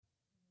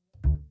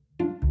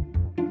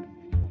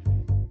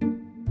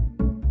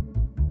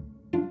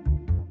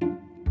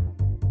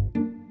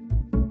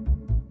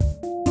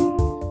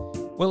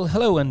Well,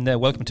 hello and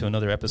welcome to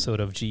another episode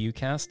of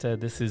GUcast.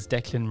 This is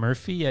Declan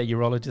Murphy, a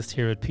urologist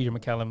here at Peter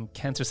MacCallum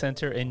Cancer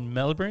Centre in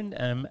Melbourne,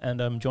 and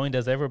I'm joined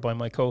as ever by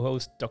my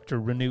co-host, Dr.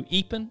 Renu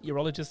Eapen,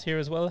 urologist here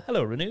as well.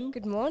 Hello, Renu.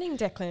 Good morning,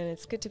 Declan.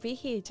 It's good to be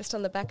here, just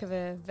on the back of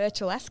a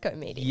virtual ASCO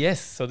meeting.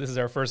 Yes, so this is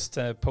our first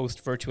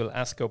post-virtual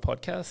ASCO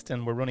podcast,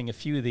 and we're running a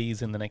few of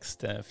these in the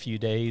next few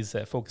days,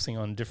 focusing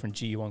on different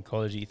GU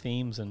oncology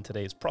themes, and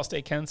today is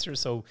prostate cancer,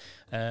 so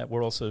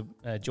we're also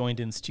joined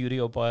in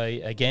studio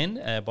by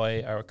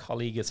our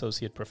colleague,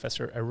 Associate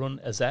Professor Arun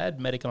Azad,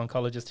 medical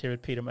oncologist here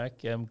at Peter Mac.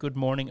 Good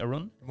morning,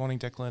 Arun. Good morning,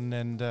 Declan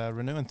and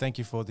Renu, and thank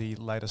you for the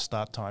later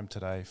start time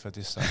today for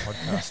this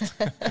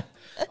podcast.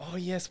 Oh,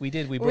 yes, we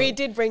did. We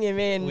did bring him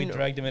in. We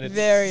dragged him in at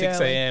very 6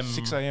 early. a.m.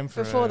 6 a.m.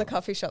 before the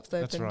coffee shops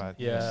opened. That's right.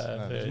 Yeah.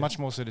 Yes. It was much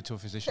more suited to a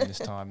physician this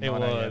time. It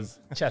was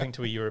chatting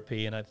to a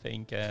European, I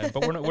think.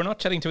 But we're not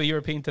chatting to a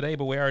European today,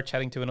 but we are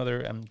chatting to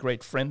another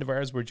great friend of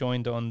ours. We're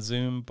joined on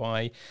Zoom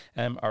by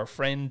our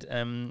friend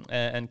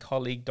and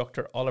colleague,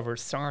 Dr. Oliver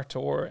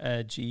Sartor,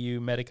 GU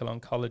medical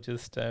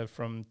oncologist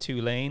from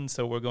Tulane.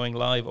 So we're going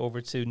live over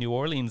to New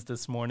Orleans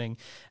this morning.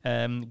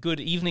 Good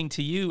evening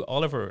to you,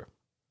 Oliver.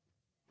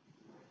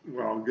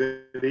 Well,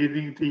 good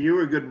evening to you,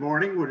 or good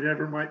morning,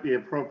 whichever might be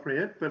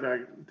appropriate. But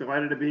I'm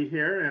delighted to be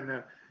here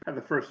and have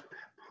the first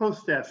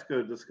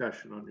post-ASCO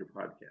discussion on your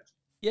podcast.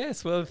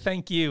 Yes, well,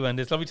 thank you, and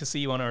it's lovely to see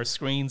you on our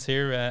screens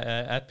here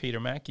at Peter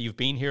Mac. You've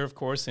been here, of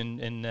course,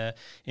 in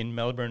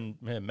Melbourne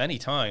many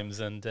times,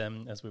 and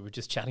as we were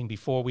just chatting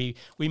before, we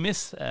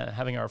miss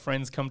having our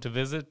friends come to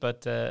visit,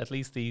 but at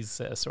least these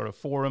sort of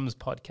forums,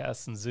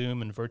 podcasts, and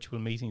Zoom and virtual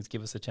meetings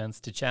give us a chance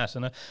to chat.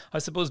 And I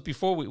suppose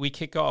before we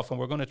kick off, and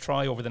we're going to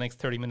try over the next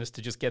 30 minutes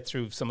to just get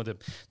through some of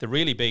the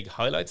really big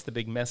highlights, the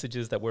big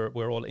messages that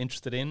we're all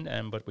interested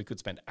in, but we could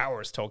spend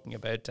hours talking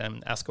about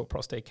ASCO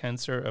prostate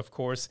cancer, of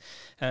course.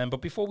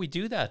 But before we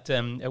do that,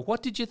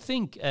 what did you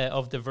think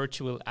of the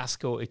virtual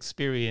ASCO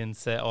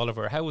experience,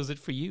 Oliver? How was it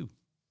for you?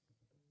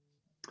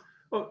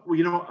 Well,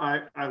 you know,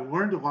 I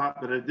learned a lot,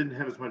 but I didn't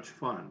have as much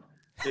fun.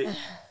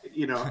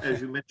 You know,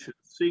 as you mentioned,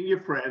 seeing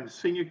your friends,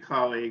 seeing your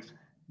colleagues,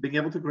 being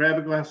able to grab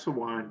a glass of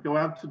wine, go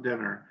out to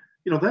dinner,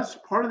 you know, that's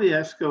part of the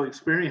ASCO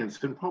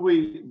experience, and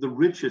probably the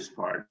richest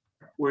part,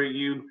 where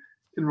you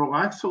can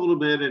relax a little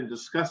bit and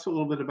discuss a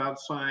little bit about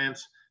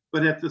science,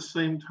 but at the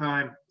same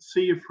time,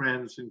 see your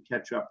friends and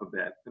catch up a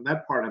bit. And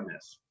that part I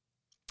miss.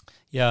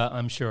 Yeah,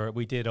 I'm sure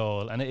we did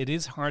all. And it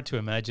is hard to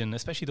imagine,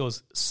 especially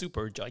those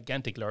super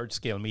gigantic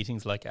large-scale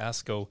meetings like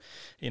ASCO,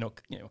 you know,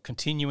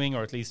 continuing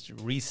or at least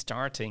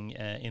restarting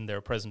in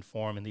their present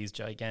form in these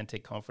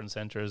gigantic conference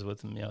centers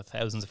with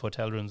thousands of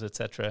hotel rooms,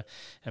 etc.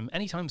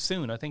 Anytime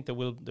soon, I think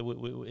it'll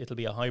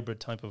be a hybrid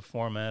type of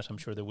format. I'm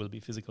sure there will be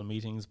physical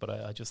meetings, but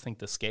I just think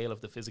the scale of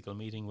the physical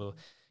meeting will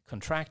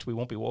contract. We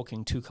won't be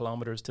walking 2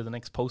 kilometers to the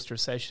next poster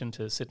session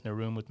to sit in a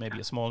room with maybe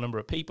a small number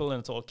of people, and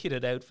it's all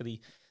kitted out for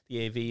the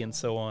AV and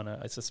so on.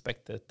 I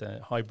suspect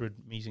that hybrid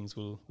meetings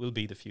will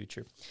be the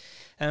future.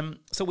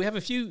 So we have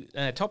a few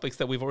topics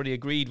that we've already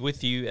agreed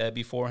with you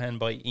beforehand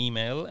by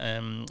email.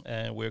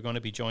 We're going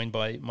to be joined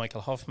by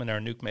Michael Hoffman, our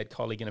NucMed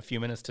colleague, in a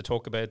few minutes to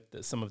talk about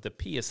some of the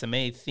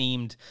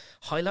PSMA-themed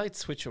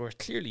highlights, which were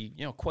clearly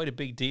quite a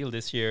big deal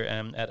this year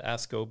at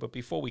ASCO. But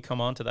before we come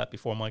on to that,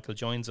 before Michael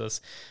joins us,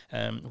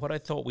 what I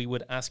thought we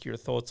would ask your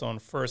thoughts on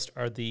first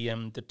are the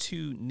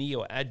 2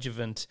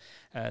 neoadjuvant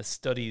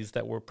studies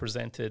that were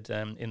presented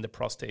in the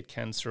prostate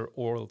cancer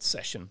oral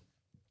session.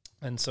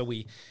 And so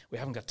we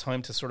haven't got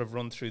time to sort of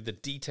run through the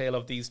detail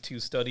of these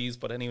 2 studies,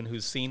 but anyone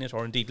who's seen it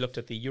or indeed looked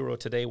at the Euro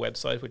Today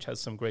website, which has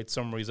some great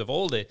summaries of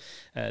all the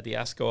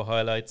ASCO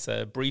highlights,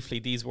 briefly,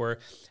 these were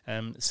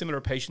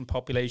similar patient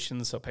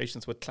populations, so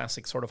patients with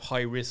classic sort of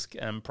high-risk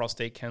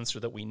prostate cancer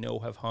that we know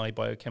have high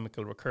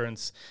biochemical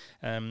recurrence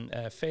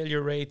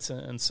failure rates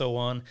and so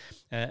on.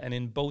 And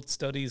in both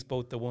studies,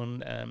 both the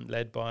one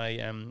led by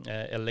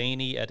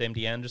Eleni at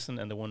MD Anderson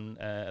and the one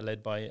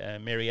led by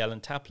Mary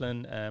Ellen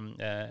Taplin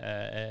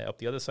up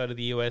the other side of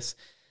the US,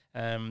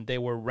 they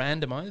were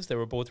randomized. They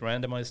were both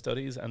randomized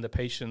studies, and the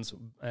patients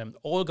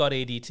all got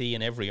ADT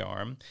in every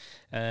arm.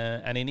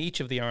 And in each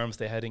of the arms,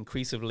 they had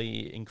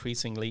increasingly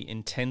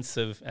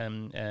intensive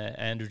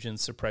androgen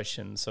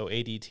suppression. So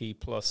ADT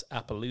plus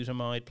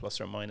apalutamide plus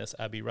or minus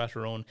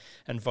abiraterone,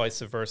 and vice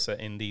versa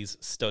in these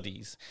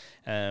studies.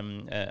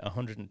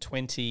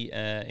 120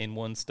 in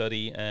one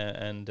study,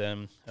 and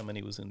how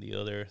many was in the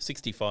other?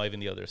 65 in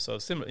the other. So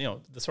similar,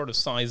 the sort of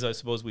size I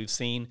suppose we've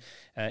seen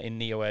in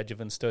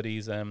neoadjuvant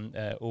studies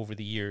over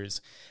the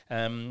years.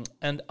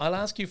 And I'll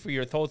ask you for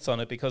your thoughts on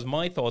it, because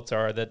my thoughts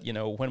are that,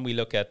 when we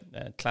look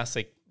at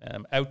classic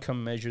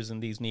outcome measures in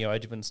these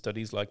neoadjuvant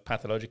studies like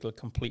pathological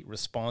complete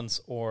response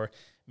or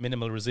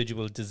minimal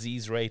residual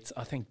disease rates,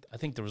 I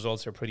think the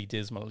results are pretty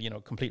dismal.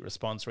 Complete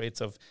response rates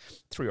of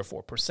 3 or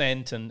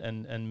 4%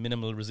 and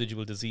minimal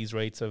residual disease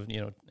rates of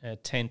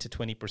 10 to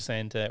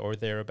 20% or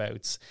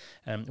thereabouts.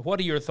 What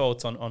are your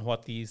thoughts on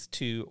what these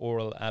 2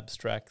 oral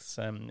abstracts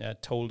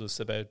told us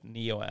about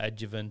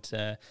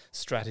neoadjuvant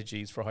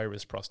strategies for high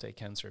risk prostate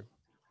cancer?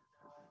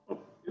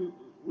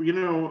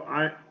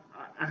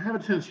 I I have a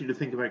tendency to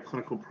think about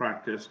clinical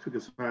practice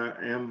because I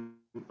am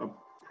a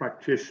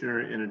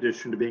practitioner in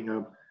addition to being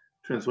a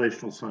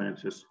translational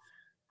scientist.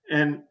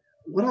 And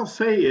what I'll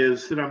say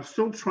is that I'm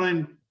still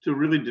trying to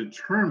really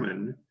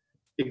determine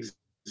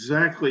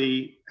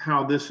exactly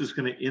how this is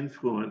going to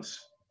influence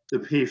the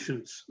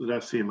patients that I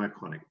see in my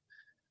clinic.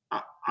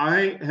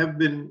 I have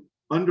been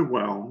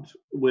underwhelmed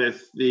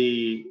with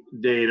the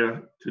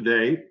data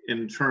today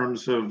in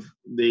terms of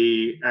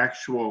the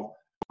actual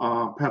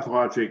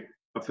pathologic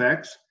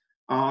effects.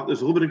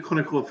 There's a little bit of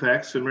clinical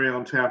effects, and Mary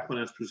Ellen Taplin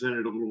has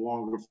presented a little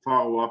longer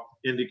follow-up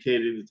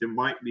indicating that there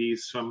might be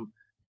some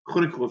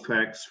clinical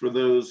effects for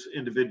those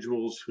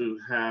individuals who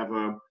have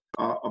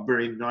a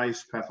very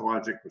nice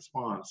pathologic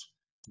response.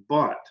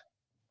 But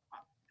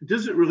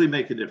does it really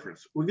make a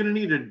difference? We're going to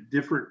need a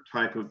different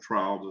type of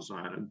trial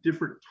design, a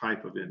different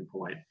type of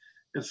endpoint.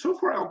 And so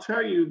far, I'll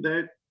tell you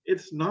that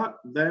it's not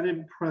that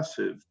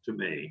impressive to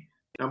me.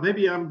 Now,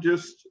 maybe I'm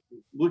just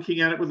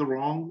looking at it with the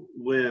wrong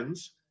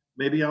lens.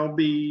 Maybe I'll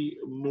be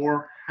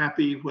more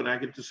happy when I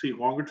get to see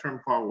longer term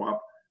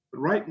follow-up. But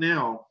right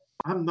now,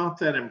 I'm not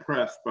that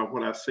impressed by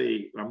what I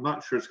see. I'm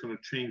not sure it's going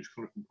to change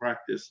clinical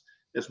practice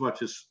as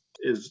much as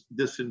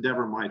this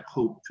endeavor might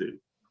hope to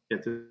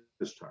at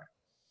this time.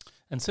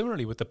 And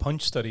similarly with the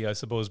PUNCH study, I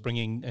suppose,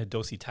 bringing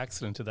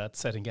docetaxel into that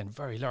setting, again,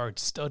 very large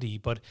study,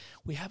 but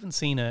we haven't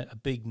seen a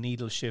big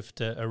needle shift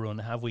run,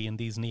 have we, in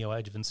these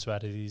neoadjuvant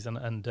strategies?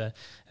 And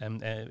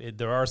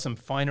there are some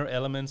finer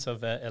elements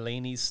of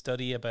Eleni's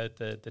study about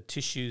the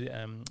tissue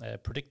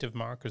predictive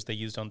markers they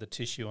used on the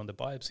tissue, on the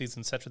biopsies,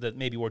 etc., that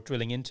maybe we're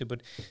drilling into.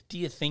 But do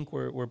you think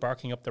we're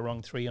barking up the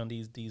wrong tree on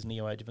these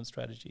neoadjuvant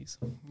strategies?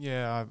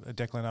 Yeah,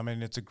 Declan, I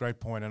mean, it's a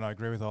great point, and I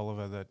agree with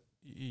Oliver that,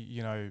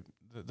 you know,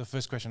 the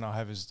first question I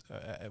have is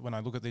when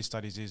I look at these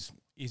studies is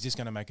this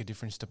going to make a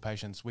difference to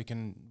patients? We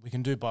can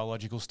do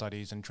biological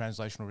studies and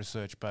translational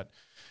research, but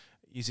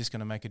is this going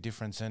to make a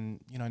difference?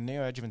 And, you know,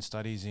 neoadjuvant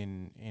studies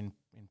in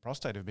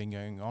prostate have been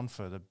going on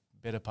for the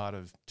better part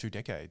of 2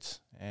 decades,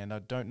 and I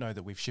don't know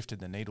that we've shifted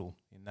the needle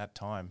in that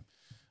time,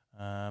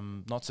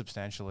 not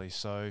substantially.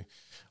 So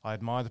I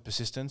admire the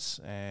persistence,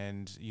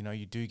 and, you know,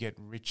 you do get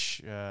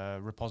rich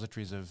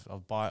repositories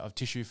of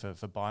tissue for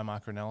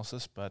biomarker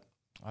analysis, but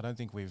I don't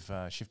think we've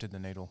shifted the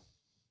needle.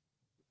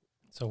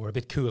 So we're a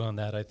bit cool on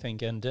that, I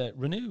think. And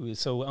Renu,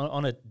 so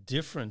on a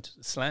different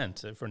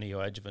slant for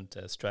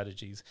neoadjuvant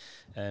strategies,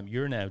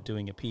 you're now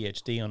doing a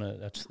PhD on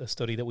a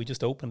study that we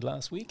just opened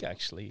last week,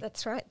 actually.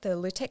 That's right, the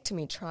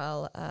lutectomy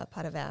trial,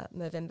 part of our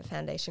Movember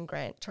Foundation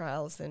grant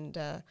trials, and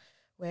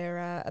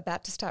we're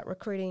about to start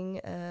recruiting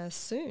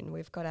soon.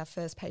 We've got our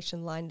first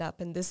patient lined up,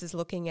 and this is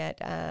looking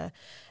at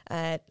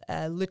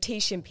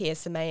lutetium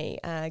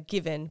PSMA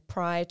given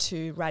prior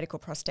to radical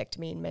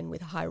prostatectomy in men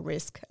with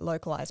high-risk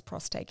localized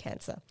prostate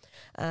cancer.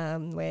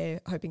 We're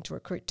hoping to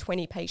recruit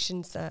 20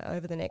 patients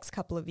over the next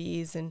couple of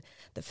years, and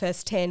the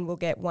first 10 will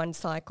get 1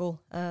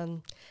 cycle,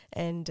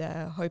 and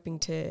hoping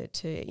to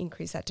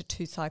increase that to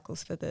 2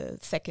 cycles for the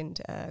second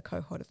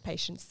cohort of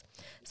patients.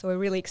 So we're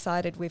really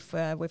excited.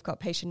 We've got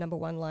patient number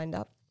 1 lined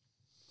up.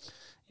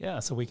 Yeah,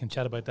 so we can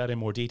chat about that in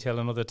more detail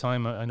another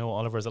time. I know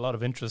Oliver has a lot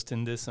of interest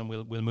in this, and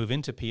we'll move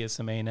into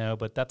PSMA now,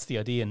 but that's the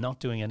idea,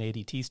 not doing an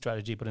ADT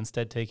strategy, but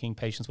instead taking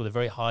patients with a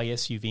very high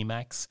SUV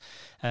max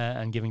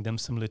and giving them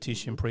some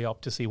lutetium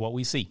pre-op to see what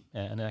we see.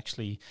 And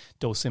actually,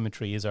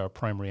 dosimetry is our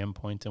primary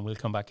endpoint, and we'll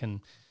come back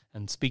and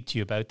speak to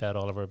you about that,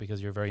 Oliver,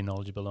 because you're very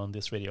knowledgeable on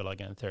this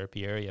radioligand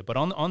therapy area. But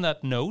on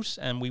that note,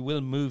 we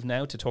will move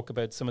now to talk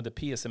about some of the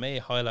PSMA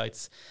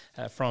highlights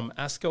from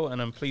ASCO,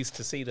 and I'm pleased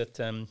to see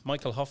that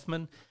Michael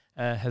Hoffman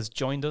has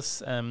joined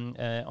us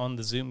on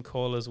the Zoom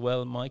call as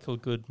well. Michael,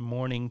 good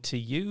morning to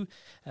you.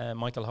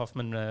 Michael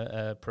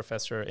Hoffman,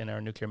 professor in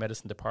our nuclear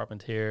medicine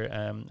department here,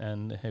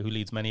 and who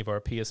leads many of our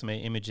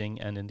PSMA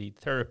imaging and indeed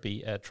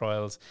therapy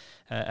trials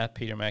at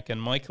Peter Mac.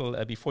 And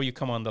Michael, before you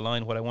come on the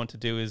line, what I want to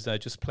do is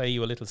just play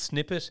you a little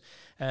snippet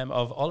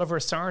of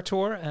Oliver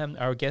Sartor,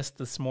 our guest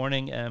this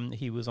morning.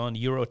 He was on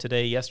Euro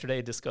Today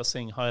yesterday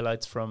discussing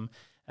highlights from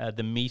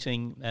the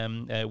meeting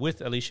with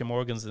Alicia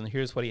Morgans, and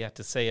here's what he had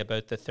to say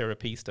about the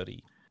therapy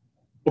study.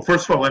 Well,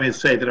 first of all, let me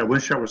say that I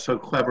wish I were so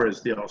clever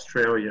as the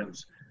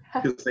Australians,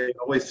 because they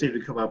always seem to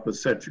come up with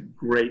such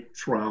great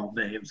trial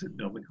names and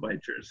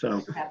nomenclature.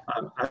 So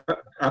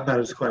I'm not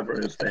as clever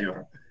as they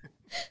are.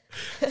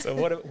 So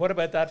what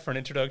about that for an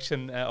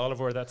introduction,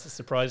 Oliver? That's a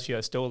surprise to you.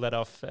 I stole that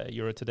off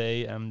Euro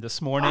Today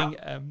this morning.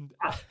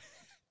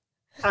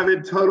 I'm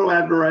in total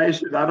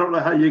admiration. I don't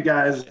know how you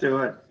guys do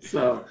it.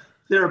 So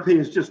therapy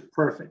is just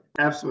perfect,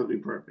 absolutely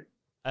perfect.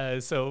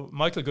 So,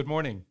 Michael, good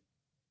morning.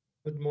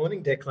 Good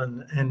morning,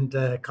 Declan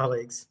and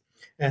colleagues.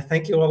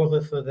 Thank you,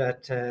 Oliver, for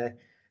that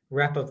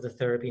wrap of the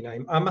therapy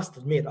name. I must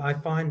admit, I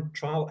find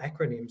trial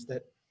acronyms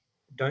that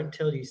don't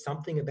tell you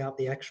something about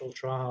the actual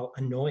trial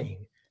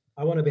annoying.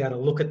 I want to be able to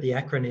look at the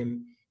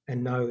acronym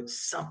and know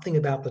something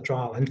about the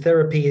trial. And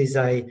therapy is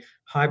a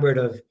hybrid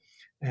of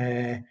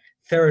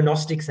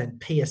theranostics and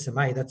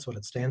PSMA. That's what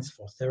it stands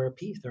for,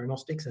 therapy,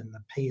 theranostics, and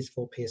the P is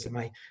for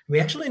PSMA. We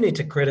actually need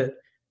to credit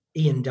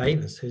Ian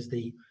Davis, who's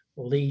the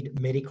lead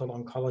medical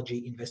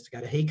oncology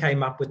investigator. He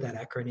came up with that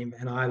acronym,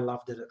 and I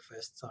loved it at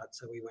first sight,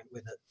 so we went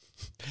with it.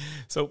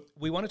 So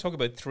we want to talk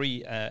about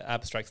three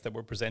abstracts that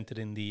were presented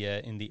in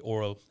the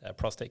oral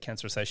prostate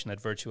cancer session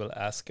at virtual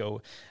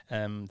ASCO.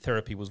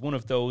 Therapy was one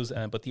of those,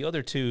 but the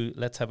other two,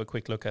 let's have a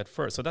quick look at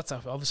first. So that's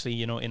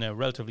obviously, in a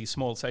relatively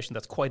small session,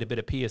 that's quite a bit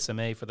of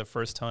PSMA for the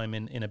first time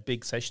in a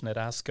big session at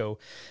ASCO.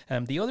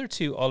 The other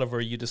two, Oliver,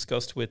 you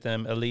discussed with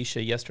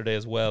Alicia yesterday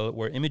as well,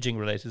 were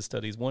imaging-related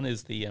studies. One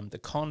is the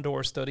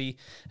CONDOR study,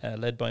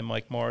 led by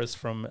Mike Morris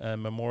from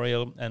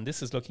Memorial, and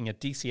this is looking at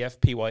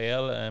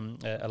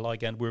DCF-PYL, a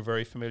ligand we're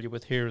very familiar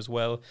with here as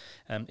well,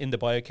 in the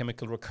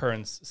biochemical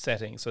recurrence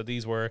setting. So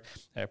these were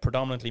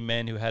predominantly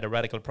men who had a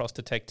radical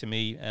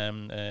prostatectomy.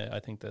 I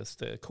think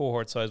the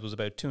cohort size was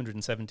about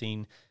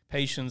 217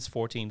 patients,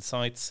 14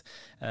 sites,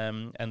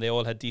 and they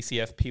all had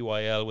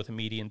DCF-PYL with a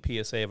median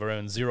PSA of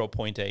around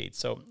 0.8.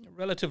 So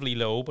relatively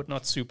low, but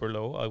not super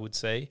low, I would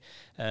say,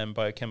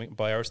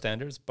 by our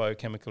standards,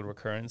 biochemical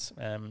recurrence.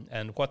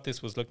 And what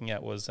this was looking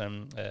at was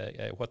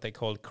what they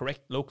called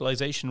correct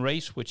localization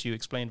rate, which you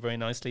explained very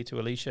nicely to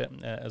Alicia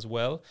as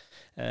well.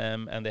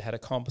 And they had a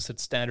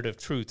composite standard of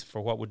truth for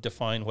what would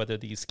define whether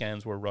these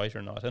scans were right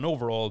or not. And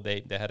overall,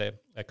 they had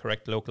a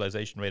correct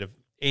localization rate of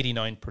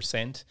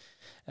 89%,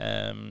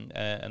 and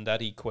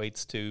that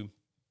equates to,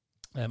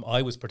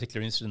 I was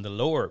particularly interested in the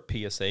lower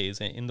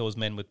PSAs, in those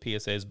men with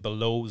PSAs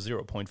below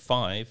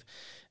 0.5,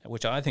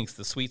 which I think is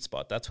the sweet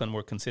spot. That's when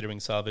we're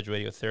considering salvage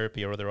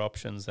radiotherapy or other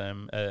options.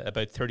 About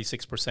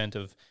 36%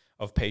 of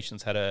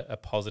patients had a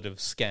positive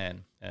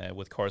scan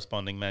with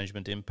corresponding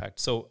management impact.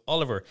 So,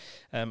 Oliver,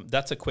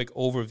 that's a quick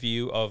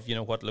overview of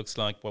what looks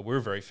like what we're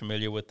very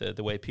familiar with,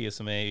 the way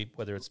PSMA,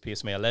 whether it's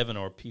PSMA 11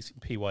 or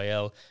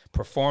PYL,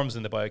 performs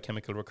in the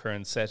biochemical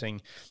recurrence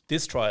setting.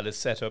 This trial is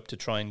set up to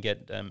try and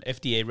get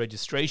FDA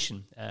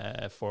registration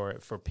for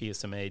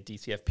PSMA,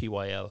 DCF,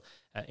 PYL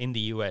in the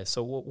US.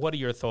 So, what are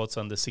your thoughts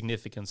on the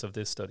significance of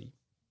this study?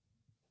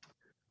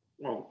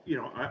 Well,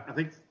 I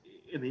think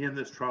in the end,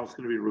 this trial is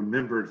going to be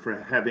remembered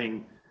for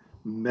having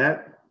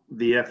met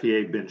the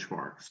FDA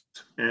benchmarks.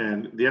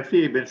 And the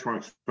FDA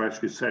benchmarks were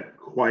actually set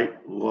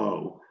quite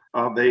low.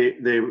 They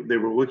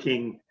were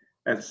looking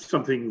at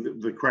something,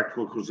 the correct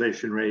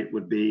localization rate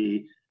would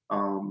be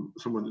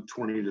somewhere in the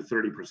 20 to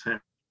 30%.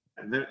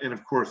 And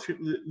of course,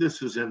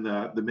 this is in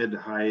the mid to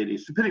high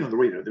 80s, depending on the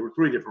reader. There were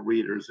three different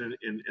readers and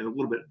a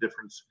little bit of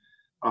difference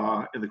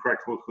in the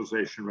correct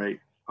localization rate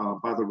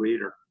by the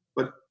reader.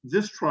 But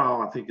this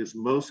trial, I think, is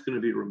most going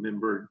to be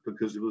remembered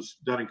because it was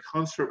done in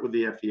concert with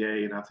the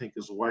FDA, and I think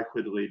is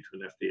likely to lead to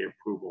an FDA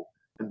approval.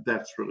 And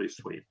that's really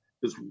sweet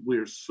because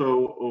we're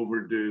so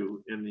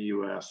overdue in the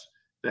US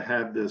to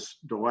have this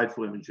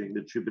delightful imaging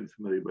that you've been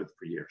familiar with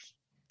for years.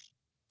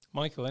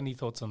 Michael, any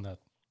thoughts on that?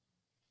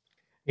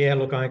 Yeah,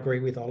 look, I agree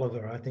with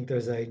Oliver. I think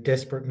there's a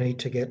desperate need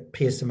to get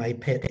PSMA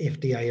PET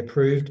FDA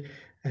approved,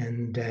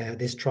 and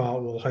this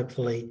trial will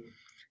hopefully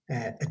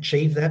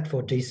achieve that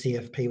for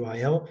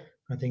DCF-PYL.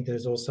 I think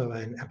there's also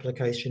an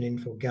application in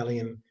for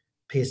gallium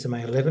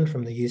PSMA 11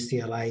 from the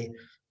UCLA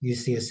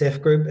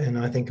UCSF group, and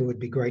I think it would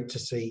be great to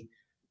see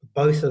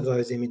both of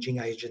those imaging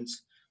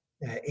agents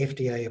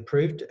FDA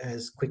approved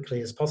as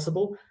quickly as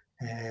possible,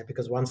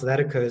 because once that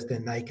occurs,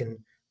 then they can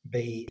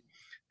be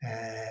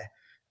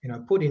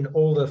put in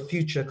all the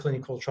future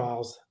clinical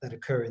trials that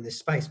occur in this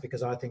space,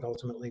 because I think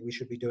ultimately we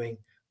should be doing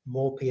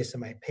more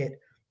PSMA PET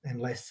and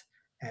less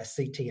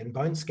CT and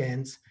bone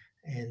scans.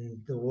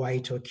 And the way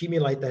to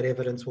accumulate that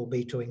evidence will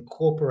be to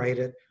incorporate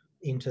it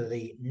into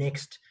the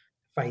next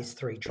phase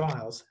 3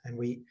 trials. And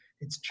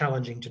it's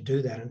challenging to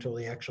do that until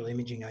the actual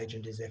imaging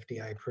agent is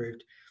FDA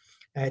approved.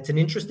 It's an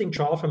interesting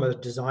trial from a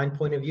design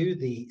point of view.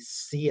 The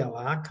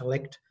CLR,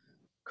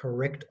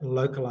 correct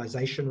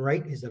localization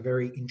rate, is a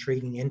very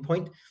intriguing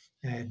endpoint.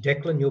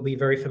 Declan, you'll be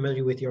very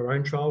familiar with your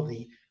own trial,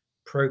 the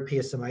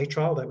Pro-PSMA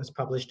trial that was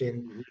published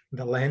in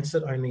The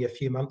Lancet only a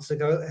few months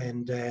ago.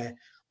 And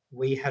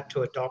we had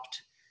to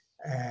adopt,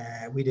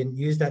 we didn't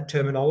use that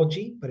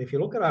terminology, but if you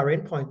look at our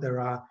endpoint,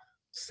 there are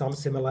some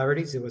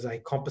similarities. It was a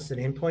composite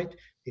endpoint.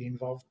 It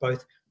involved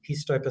both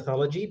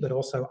histopathology, but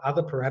also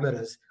other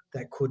parameters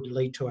that could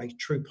lead to a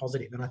true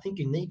positive. And I think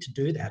you need to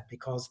do that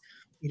because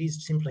it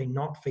is simply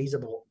not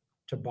feasible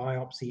to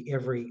biopsy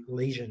every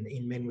lesion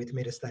in men with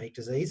metastatic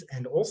disease.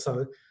 And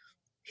also,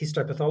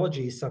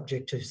 histopathology is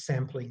subject to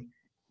sampling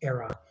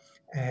error.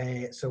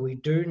 So we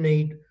do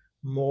need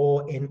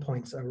more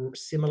endpoints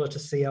similar to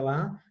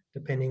CLR,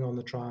 depending on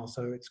the trial.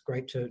 So it's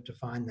great to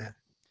find that.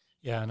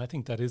 Yeah, and I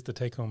think that is the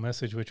take-home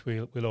message, which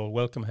we'll all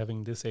welcome,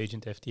 having this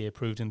agent FDA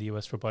approved in the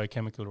US for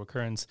biochemical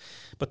recurrence.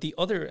 But the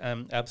other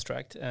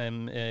abstract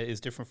is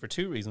different for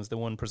two reasons. The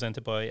one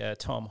presented by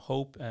Tom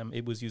Hope,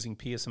 it was using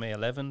PSMA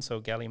 11, so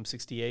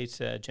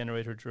gallium-68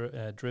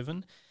 generator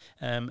driven,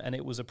 and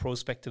it was a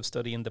prospective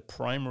study in the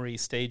primary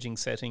staging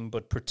setting,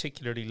 but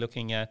particularly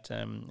looking at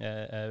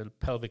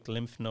pelvic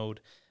lymph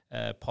node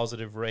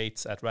positive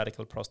rates at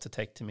radical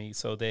prostatectomy.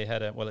 So they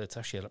had it's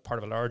actually a part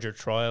of a larger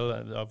trial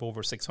of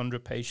over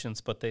 600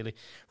 patients, but they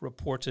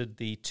reported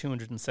the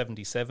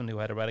 277 who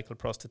had a radical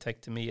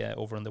prostatectomy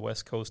over on the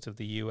west coast of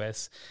the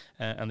US,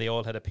 and they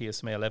all had a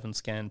PSMA 11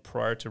 scan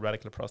prior to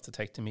radical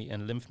prostatectomy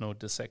and lymph node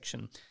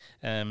dissection.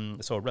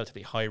 So a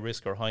relatively high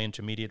risk or high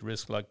intermediate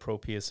risk like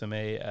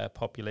pro-PSMA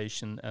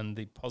population, and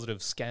the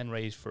positive scan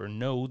rate for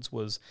nodes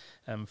was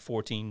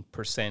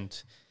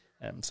 14%.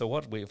 So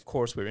what we're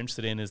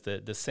interested in is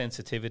the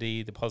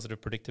sensitivity, the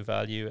positive predictive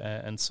value,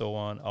 and so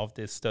on of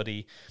this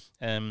study.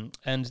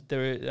 And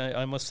there,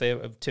 I must say,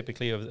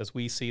 typically, as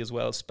we see as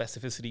well,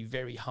 specificity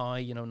very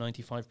high,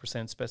 95%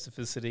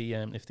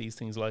 specificity. If these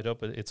things light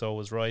up, it's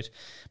always right.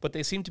 But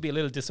they seem to be a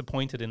little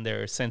disappointed in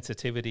their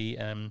sensitivity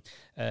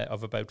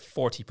of about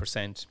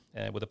 40%,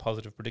 with a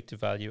positive predictive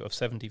value of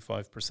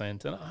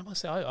 75%. And I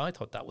must say, I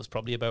thought that was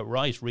probably about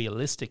right.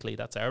 Realistically,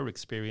 that's our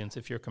experience.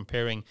 If you're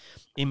comparing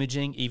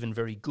imaging, even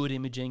very good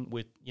imaging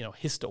with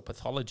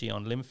histopathology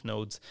on lymph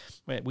nodes,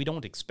 we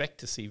don't expect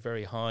to see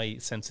very high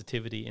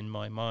sensitivity in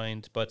my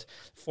mind, but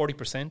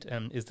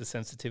 40% is the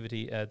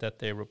sensitivity that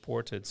they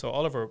reported. So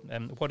Oliver,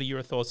 what are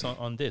your thoughts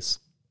on this?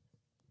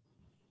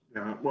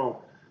 Yeah,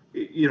 well,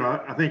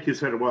 I think you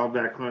said it well,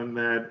 Declan,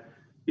 that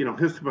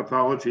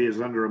histopathology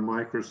is under a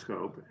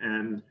microscope,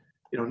 and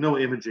no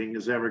imaging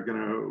is ever going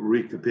to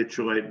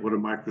recapitulate what a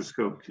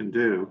microscope can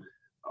do.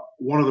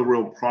 One of the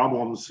real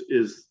problems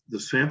is the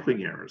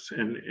sampling errors,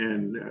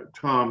 and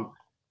Tom,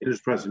 in his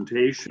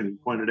presentation,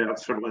 pointed out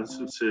several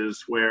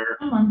instances where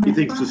he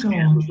thinks the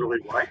scan was really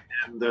right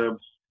and the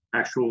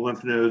actual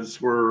lymph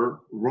nodes were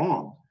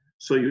wrong.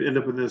 So you end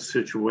up in this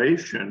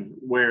situation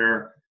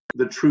where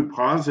the true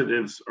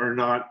positives are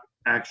not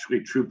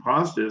actually true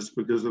positives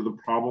because of the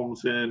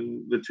problems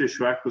in the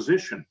tissue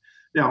acquisition.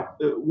 Now,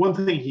 one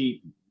thing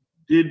he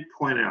did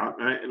point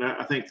out, and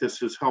I think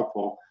this is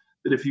helpful,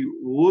 that if you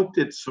looked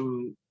at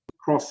some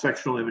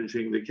cross-sectional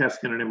imaging, the CAT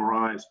scan and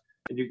MRIs,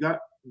 and you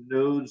got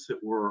nodes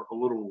that were a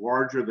little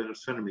larger than a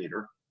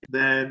centimeter,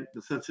 then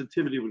the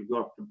sensitivity would go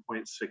up to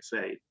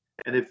 0.68.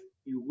 And if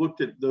you looked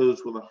at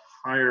those with a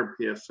higher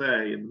PSA,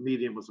 and the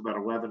median was about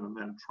 11 in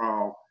that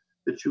trial,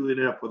 that you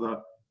ended up with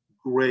a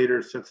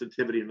greater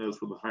sensitivity in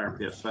those with a higher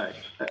PSA.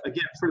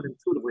 Again, sort of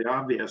intuitively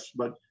obvious,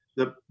 but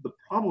the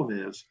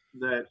problem is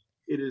that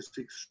it is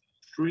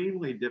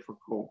extremely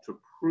difficult to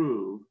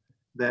prove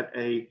that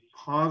a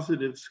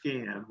positive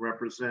scan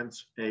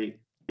represents a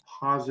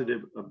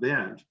positive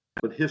event,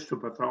 but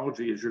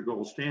histopathology is your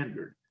gold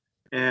standard.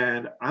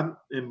 And I'm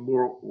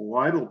more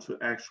liable to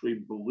actually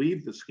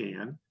believe the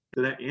scan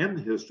than I am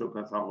the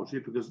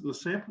histopathology because of the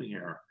sampling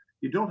error.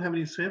 You don't have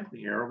any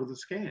sampling error with the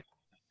scan.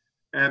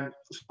 And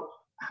so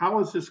how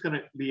is this going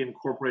to be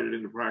incorporated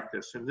into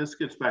practice? And this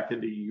gets back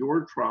into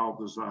your trial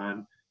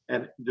design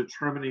and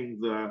determining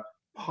the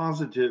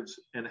positives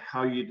and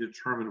how you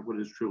determine what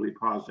is truly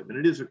positive. And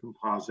it is a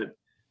composite.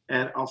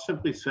 And I'll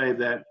simply say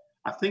that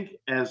I think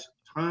as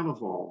time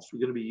evolves, we're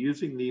going to be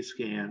using these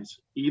scans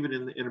even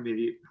in the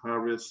intermediate high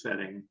risk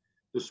setting,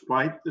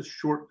 despite the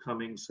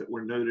shortcomings that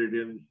were noted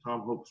in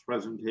Tom Hope's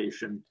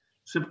presentation,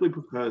 simply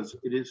because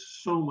it is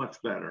so much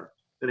better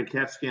than a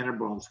CAT scan or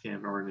bone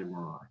scan or an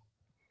MRI.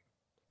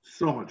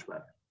 So much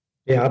better.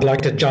 Yeah, I'd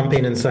like to jump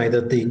in and say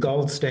that the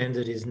gold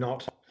standard is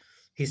not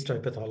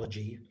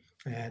histopathology.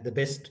 The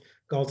best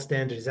gold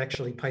standard is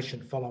actually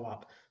patient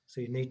follow-up.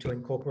 So you need to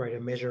incorporate a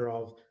measure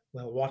of,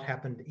 well, what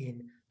happened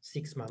in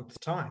 6 months'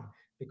 time?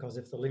 Because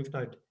if the lymph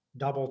node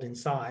doubled in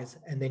size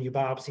and then you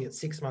biopsy it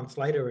 6 months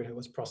later and it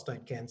was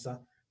prostate cancer,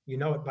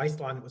 at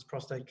baseline it was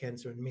prostate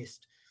cancer and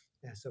missed.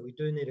 So we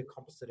do need a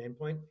composite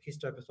endpoint.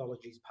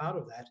 Histopathology is part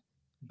of that,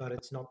 but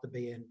it's not the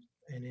be and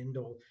end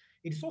all.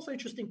 It's also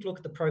interesting to look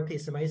at the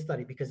pro-PSMA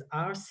study because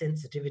our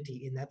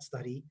sensitivity in that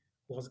study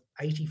was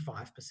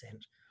 85%,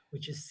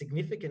 which is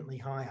significantly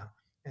higher.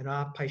 And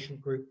our patient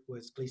group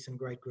was Gleason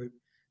grade group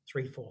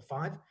 3, 4,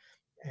 5.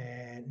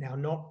 And now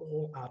not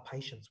all our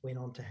patients went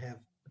on to have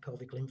a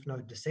pelvic lymph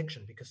node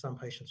dissection because some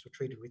patients were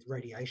treated with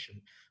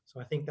radiation. So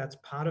I think that's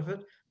part of it,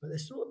 but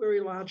there's still a very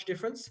large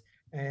difference.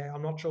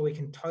 I'm not sure we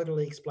can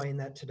totally explain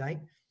that today.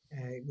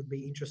 It would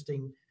be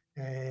interesting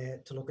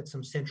to look at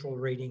some central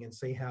reading and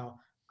see how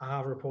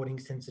our reporting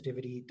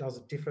sensitivity, does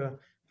it differ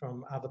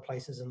from other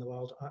places in the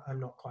world? I'm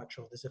not quite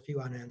sure. There's a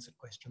few unanswered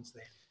questions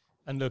there.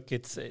 And look,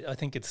 I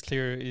think it's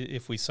clear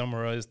if we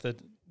summarize that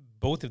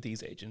both of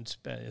these agents,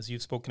 as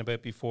you've spoken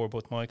about before,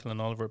 both Michael and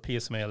Oliver,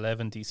 PSMA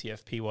 11,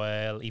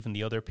 DCF-PYL, even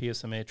the other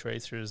PSMA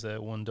tracers,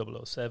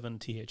 1007,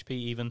 THP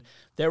even,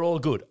 they're all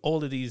good.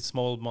 All of these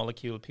small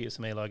molecule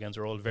PSMA ligands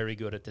are all very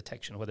good at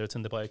detection, whether it's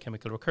in the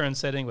biochemical recurrence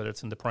setting, whether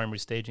it's in the primary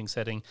staging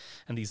setting,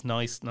 and these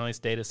nice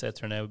data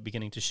sets are now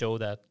beginning to show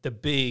that. The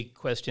big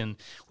question,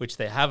 which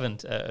they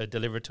haven't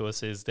delivered to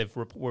us, is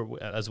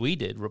as we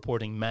did,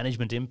 reporting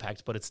management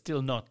impact, but it's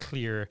still not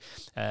clear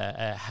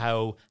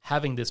how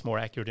having this more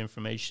accurate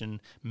information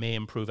intervention may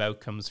improve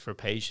outcomes for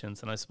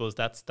patients. And I suppose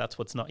that's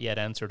what's not yet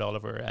answered,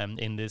 Oliver,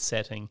 in this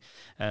setting.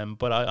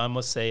 But I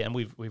must say, and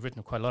we've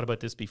written quite a lot about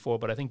this before,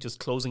 but I think just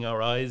closing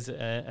our eyes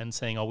and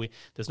saying,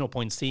 there's no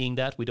point seeing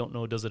that, we don't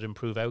know, does it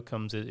improve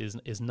outcomes,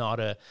 is not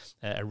a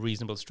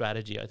reasonable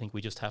strategy. I think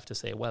we just have to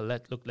say, well,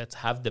 let's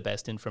have the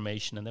best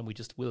information, and then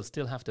we'll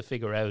still have to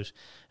figure out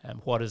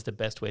what is the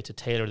best way to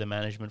tailor the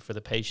management for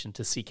the patient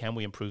to see, can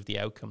we improve the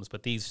outcomes.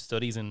 But these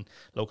studies in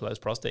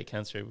localized prostate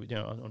cancer,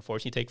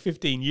 unfortunately take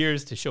 15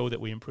 years to show that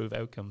we improve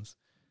outcomes.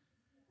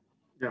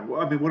 Yeah,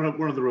 well, I mean, one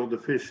of the real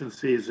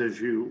deficiencies, as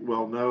you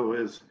well know,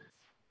 is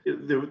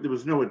there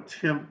was no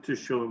attempt to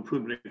show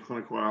improvement in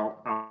clinical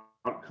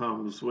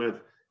outcomes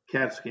with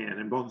CAT scan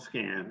and bone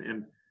scan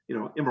and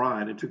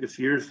MRI. And it took us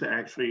years to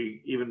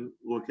actually even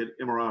look at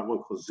MRI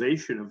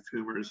localization of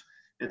tumors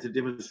and to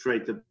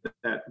demonstrate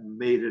that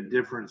made a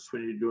difference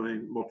when you're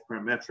doing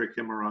multiparametric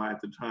MRI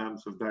at the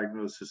times of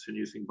diagnosis and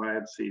using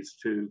biopsies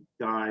to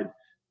guide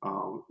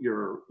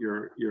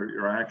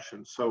your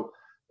actions. So,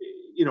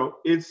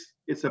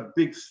 it's a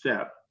big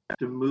step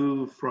to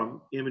move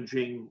from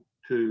imaging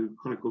to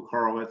clinical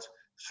correlates.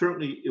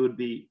 Certainly, it would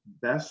be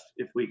best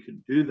if we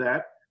could do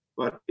that,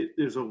 but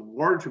there's a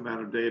large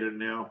amount of data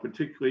now,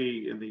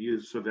 particularly in the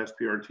use of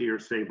SBRT or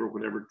SABR,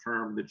 whatever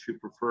term that you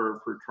prefer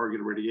for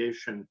targeted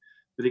radiation,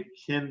 that it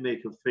can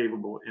make a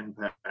favorable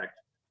impact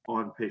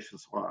on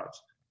patients'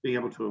 lives. Being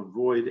able to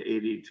avoid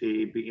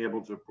ADT, being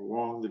able to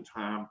prolong the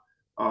time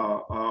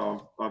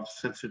of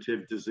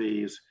sensitive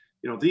disease,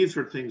 these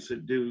are things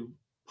that do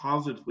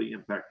positively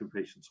impact the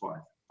patient's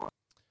life.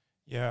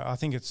 Yeah, I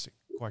think it's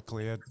quite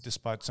clear,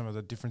 despite some of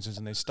the differences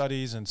in these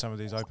studies and some of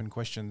these open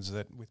questions,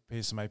 that with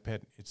PSMA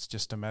PET, it's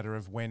just a matter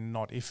of when,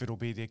 not if, it'll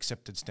be the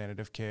accepted standard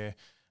of care.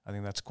 I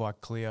think that's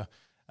quite clear.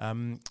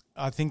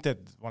 I think that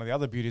one of the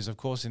other beauties, of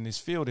course, in this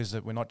field is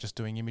that we're not just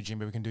doing imaging,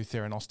 but we can do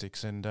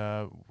theranostics, and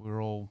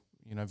we're all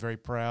very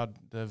proud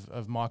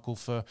of Michael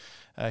for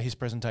his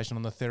presentation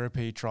on the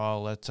therapy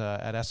trial at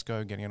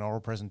ASCO, getting an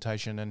oral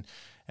presentation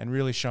and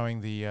really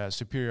showing the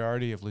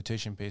superiority of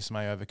lutetium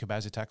PSMA over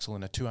cabazitaxel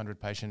in a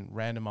 200-patient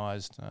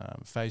randomized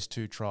phase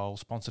 2 trial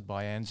sponsored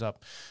by ANZUP.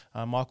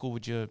 Michael,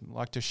 would you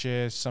like to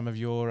share some of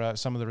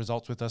the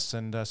results with us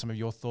and some of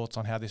your thoughts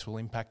on how this will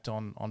impact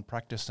on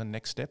practice and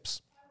next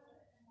steps?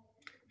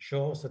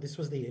 Sure. So this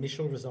was the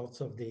initial results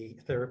of the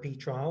therapy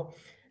trial,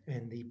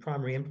 and the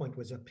primary endpoint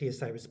was a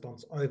PSA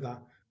response over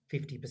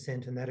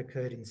 50%, and that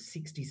occurred in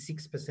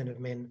 66% of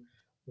men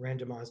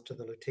randomized to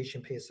the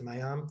lutetium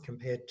PSMA arm,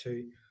 compared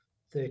to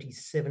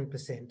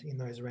 37% in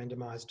those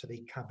randomized to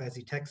the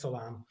cabazitaxel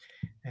arm.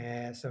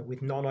 So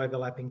with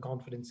non-overlapping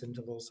confidence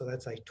intervals, so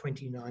that's a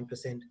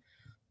 29%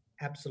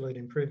 absolute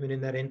improvement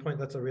in that endpoint.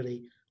 That's a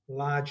really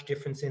large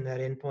difference in that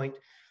endpoint.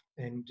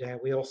 And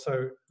we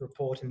also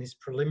report in this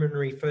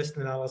preliminary first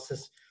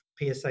analysis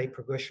PSA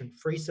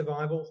progression-free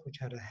survival, which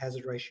had a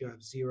hazard ratio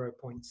of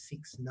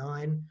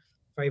 0.69,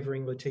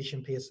 favouring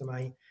lutetium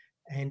PSMA,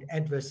 and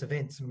adverse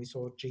events. And we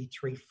saw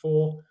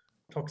G3/4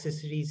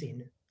 toxicities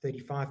in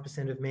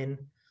 35% of men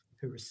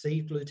who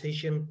received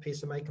lutetium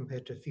PSMA,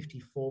 compared to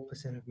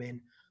 54% of men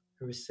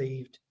who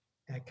received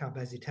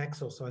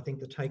cabazitaxel. So I think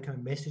the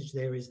take-home message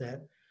there is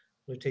that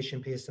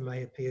lutetium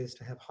PSMA appears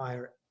to have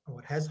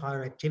it has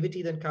higher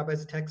activity than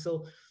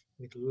cabazitaxel,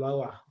 with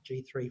lower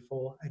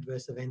G3/4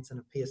 adverse events and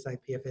a PSA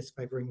PFS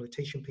favouring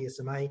lutetium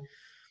PSMA.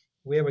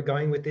 Where we're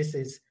going with this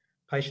is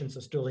patients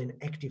are still in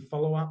active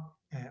follow-up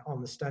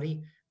on the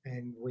study,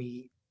 and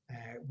we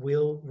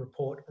will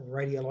report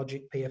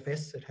radiologic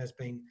PFS. It has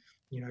been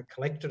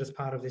collected as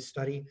part of this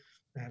study.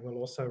 We'll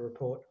also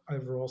report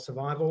overall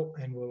survival,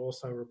 and we'll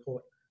also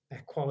report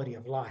quality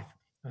of life.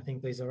 I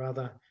think these are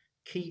other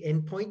key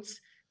endpoints,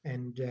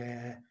 and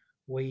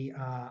we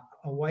are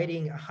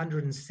awaiting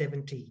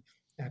 170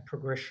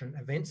 progression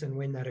events, and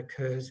when that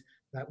occurs,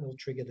 that will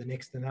trigger the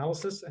next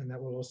analysis, and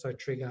that will also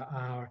trigger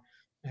our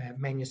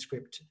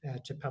manuscript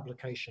to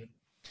publication.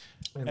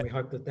 And we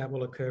hope that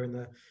will occur in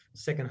the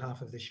second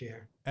half of this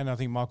year. And I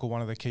think, Michael,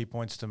 one of the key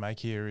points to make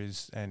here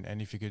is,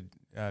 and if you could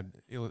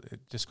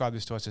describe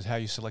this to us, as how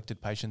you selected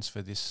patients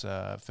for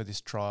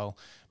this trial,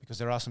 because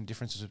there are some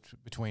differences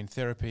between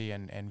therapy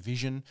and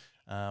vision,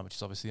 which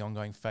is obviously the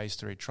ongoing phase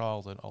 3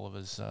 trial that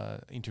Oliver's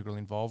integral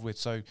involved with.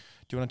 So do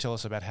you want to tell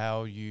us about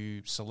how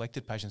you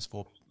selected patients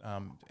for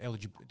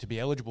to be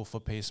eligible for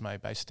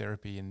PSMA-based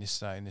therapy in this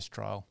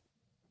trial?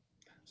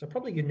 So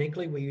probably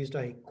uniquely, we used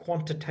a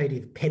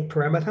quantitative PET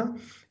parameter,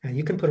 and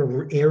you can put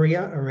an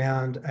area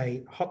around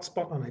a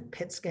hotspot on a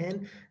PET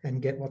scan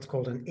and get what's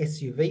called an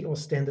SUV, or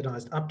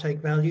standardized uptake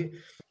value,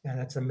 and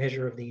that's a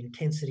measure of the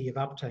intensity of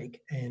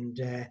uptake. And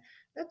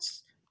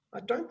that's, I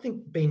don't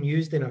think, been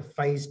used in a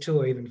phase 2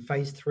 or even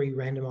phase 3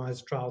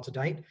 randomized trial to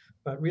date,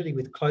 but really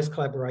with close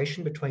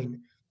collaboration between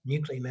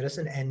nuclear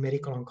medicine and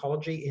medical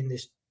oncology in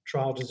this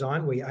trial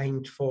design, we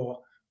aimed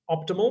for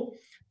optimal,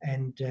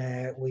 and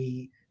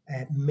we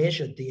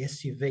measured the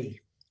SUV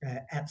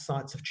at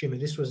sites of tumour.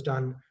 This was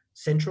done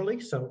centrally,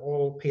 so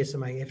all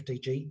PSMA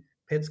FDG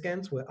PET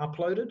scans were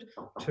uploaded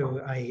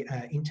to a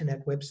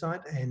internet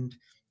website, and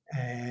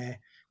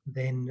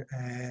then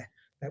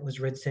that was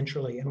read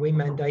centrally. And we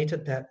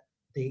mandated that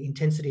the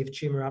intensity of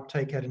tumour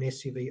uptake had an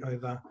SUV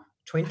over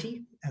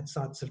 20 at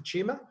sites of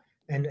tumour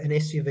and an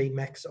SUV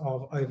max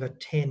of over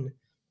 10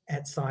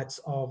 at sites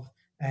of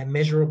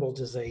measurable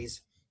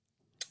disease.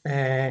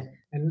 And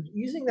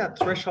using that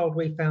threshold,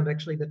 we found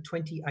actually that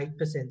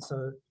 28%,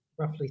 so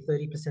roughly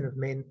 30% of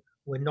men,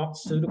 were not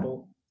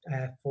suitable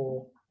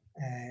for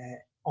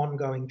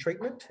ongoing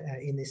treatment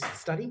in this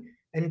study.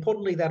 And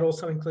importantly, that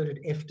also included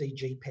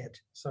FDG PET,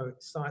 so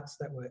sites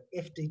that were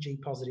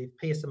FDG positive,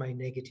 PSMA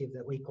negative,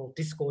 that we call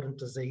discordant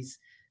disease.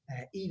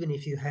 Even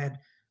if you had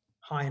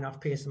high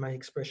enough PSMA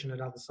expression at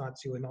other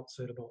sites, you were not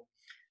suitable.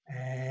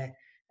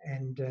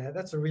 And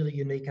that's a really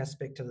unique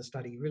aspect to the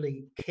study,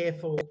 really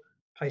careful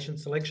patient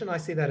selection. I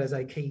see that as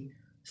a key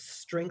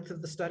strength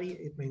of the study.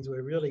 It means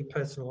we're really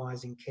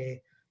personalising care.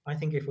 I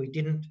think if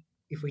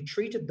we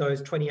treated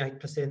those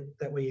 28%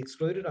 that we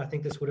excluded, I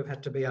think this would have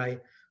had to be a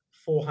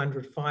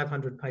 400,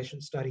 500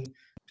 patient study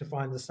to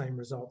find the same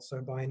results.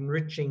 So by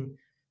enriching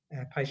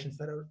patients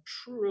that are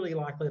truly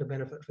likely to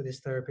benefit for this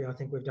therapy, I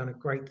think we've done a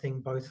great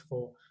thing both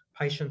for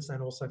patients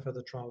and also for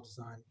the trial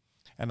design.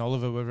 And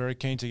Oliver, we're very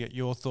keen to get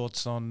your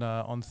thoughts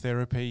on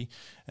therapy.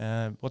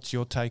 What's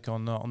your take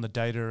on the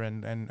data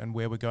and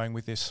where we're going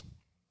with this?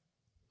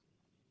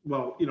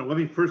 Well, let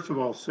me first of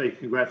all say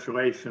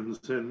congratulations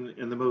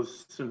in the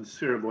most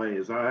sincere of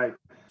ways. I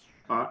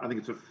think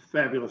it's a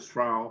fabulous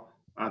trial.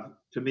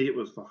 To me, it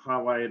was the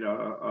highlight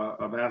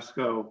of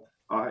ASCO.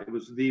 It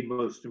was the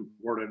most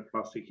important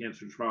prostate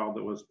cancer trial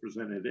that was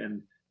presented,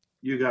 and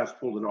you guys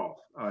pulled it off.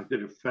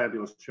 Did a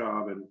fabulous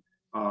job, and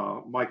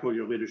Michael,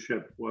 your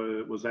leadership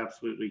was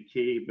absolutely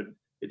key, but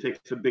it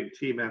takes a big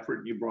team effort,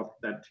 and you brought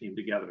that team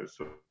together.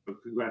 So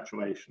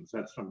congratulations.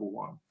 That's number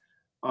one.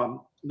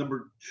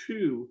 Number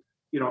two,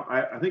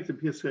 I think the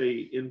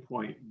PSA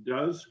endpoint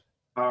does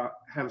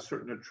have a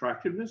certain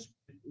attractiveness,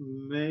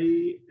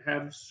 may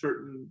have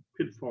certain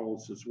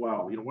pitfalls as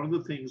well. One of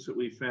the things that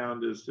we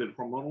found is that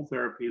hormonal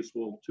therapies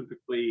will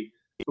typically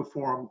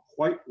perform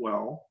quite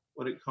well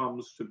when it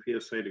comes to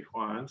PSA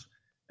declines,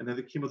 and then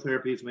the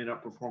chemotherapies may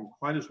not perform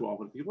quite as well.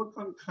 But if you look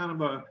on kind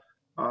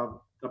of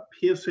a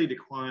PSA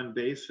decline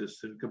basis,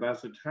 then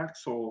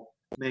cabazitaxel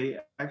may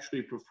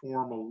actually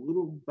perform a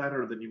little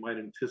better than you might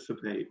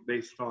anticipate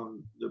based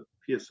on the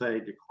PSA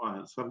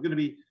decline. So I'm going to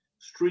be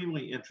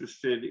extremely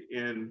interested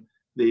in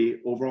the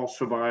overall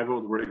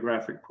survival, the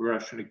radiographic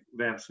progression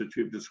events that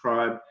you've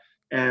described.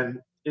 And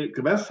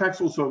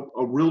cabazitaxel is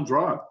a real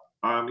drug.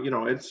 I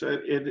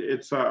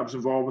was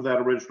involved with that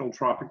original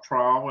Tropic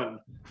trial and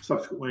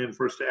subsequently in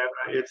First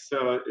Ad. It's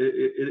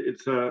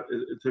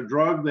a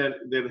drug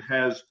that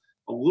has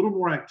a little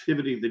more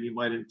activity than you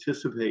might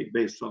anticipate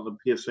based on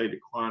the PSA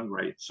decline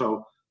rate.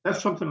 So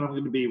that's something I'm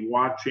going to be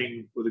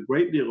watching with a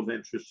great deal of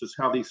interest, is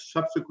how these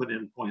subsequent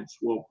endpoints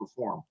will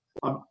perform.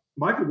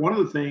 Michael, one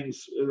of the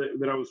things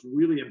that I was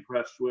really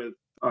impressed with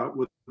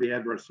the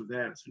adverse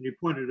events, and you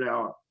pointed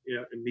out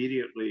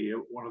immediately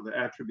one of the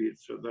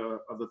attributes of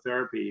the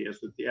therapy is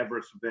that the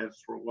adverse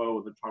events were low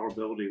and the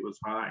tolerability was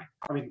high.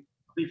 I mean,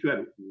 I think you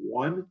had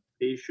one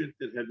patient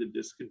that had to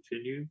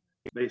discontinue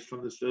based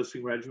on this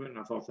dosing regimen, and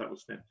I thought that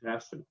was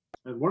fantastic.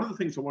 And one of the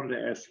things I wanted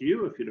to ask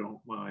you, if you don't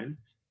mind,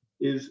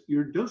 is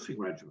your dosing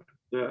regimen,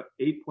 the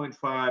 8.5,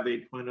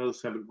 8.0,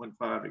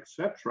 7.5,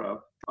 etc.,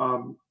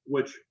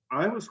 which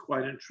I was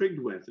quite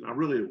intrigued with, and I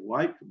really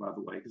liked, by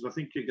the way, because I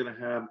think you're going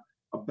to have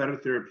a better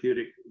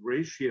therapeutic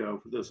ratio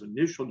for those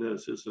initial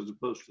doses as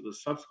opposed to the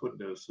subsequent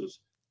doses.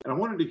 And I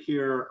wanted to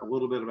hear a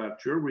little bit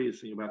about your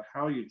reasoning about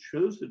how you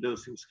chose the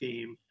dosing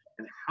scheme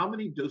and how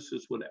many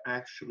doses would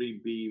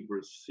actually be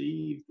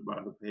received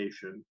by the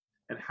patient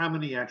and how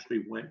many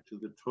actually went to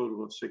the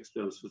total of 6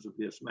 doses of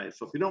PSMA.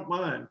 So if you don't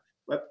mind,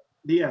 let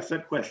me ask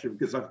that question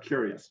because I'm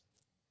curious.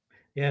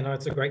 Yeah, no,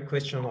 it's a great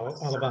question,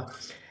 Oliver.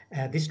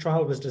 This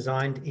trial was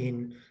designed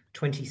in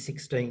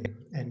 2016,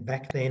 and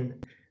back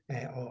then,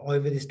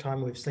 over this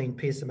time, we've seen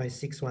PSMA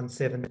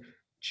 617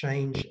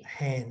 change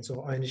hands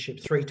or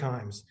ownership 3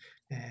 times,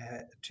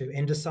 to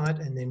Endocyte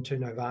and then to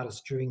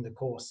Novartis during the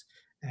course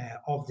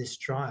of this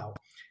trial.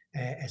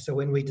 So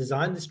when we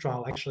designed this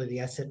trial, actually the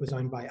asset was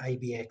owned by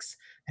ABX.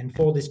 And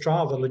for this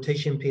trial, the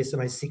lutetium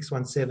PSMA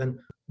 617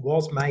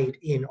 was made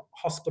in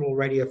hospital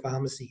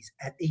radiopharmacies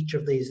at each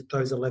of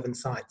those 11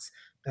 sites.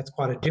 That's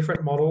quite a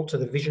different model to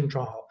the VISION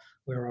trial,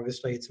 where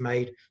obviously it's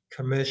made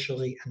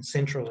commercially and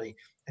centrally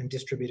and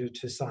distributed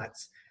to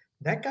sites.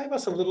 That gave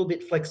us a little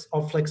bit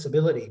of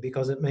flexibility,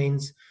 because it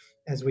means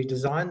as we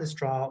design this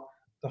trial,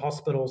 the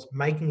hospitals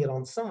making it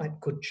on site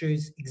could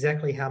choose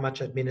exactly how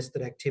much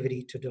administered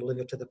activity to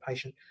deliver to the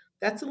patient.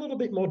 That's a little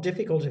bit more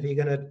difficult if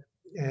you're going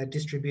to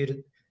distribute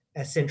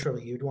it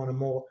centrally. You'd want a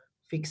more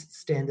fixed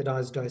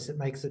standardized dose. It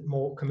makes it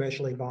more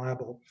commercially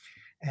viable.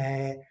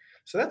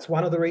 So that's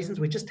one of the reasons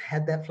we just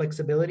had that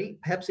flexibility.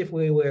 Perhaps if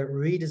we were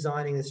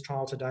redesigning this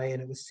trial today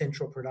and it was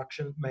central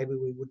production, maybe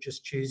we would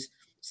just choose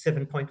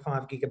 7.5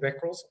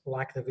 gigabecquerels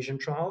like the VISION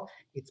trial.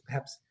 It's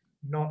perhaps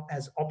not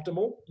as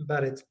optimal,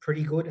 but it's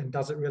pretty good. And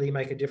does it really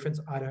make a difference?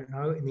 I don't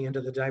know. In the end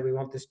of the day, we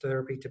want this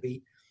therapy to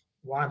be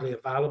widely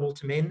available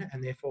to men,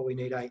 and therefore we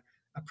need a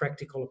a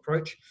practical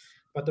approach.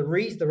 But the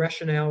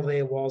rationale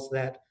there was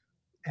that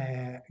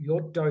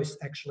your dose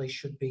actually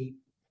should be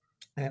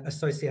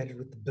associated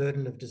with the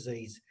burden of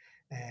disease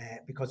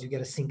because you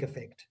get a sink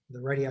effect. The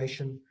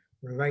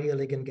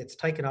radioligand gets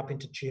taken up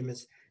into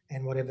tumours,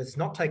 and whatever's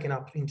not taken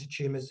up into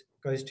tumours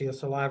goes to your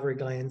salivary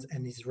glands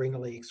and is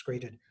renally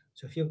excreted.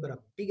 So if you've got a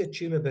bigger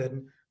tumour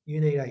burden,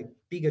 you need a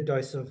bigger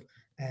dose of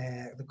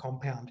the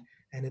compound.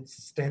 And it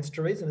stands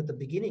to reason at the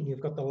beginning,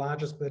 you've got the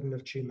largest burden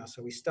of tumour.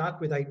 So we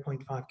start with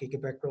 8.5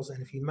 gigabecquerels,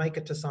 and if you make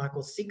it to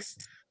cycle 6,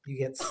 you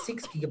get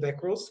 6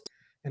 gigabecquerels.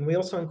 And we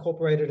also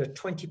incorporated a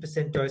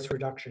 20% dose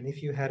reduction.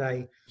 If you had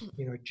a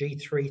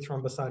G3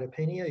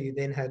 thrombocytopenia, you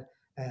then had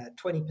a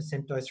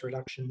 20% dose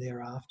reduction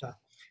thereafter.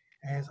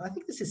 And I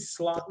think this is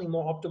slightly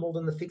more optimal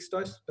than the fixed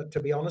dose, but to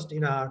be honest,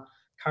 in our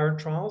current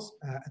trials,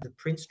 the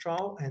PRINCE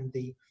trial and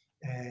the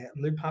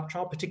LuPARP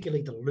trial,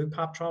 particularly the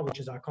LuPARP trial, which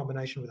is our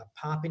combination with a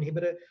PARP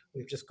inhibitor,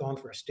 we've just gone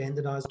for a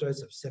standardized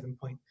dose of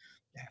 7.5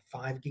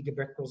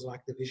 gigabecquerels like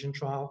the VISION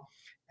trial.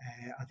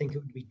 I think it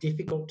would be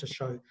difficult to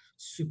show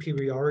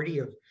superiority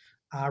of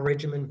our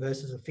regimen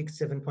versus a fixed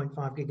 7.5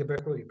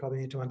 gigabecquerel. You probably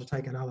need to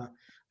undertake another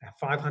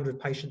 500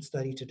 patient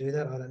study to do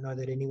that. I don't know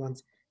that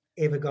anyone's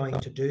ever going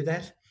to do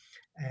that.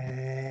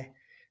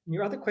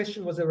 Your other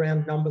question was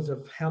around numbers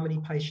of how many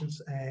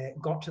patients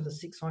got to the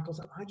 6 cycles.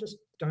 I just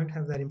don't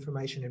have that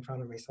information in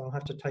front of me, so I'll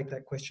have to take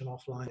that question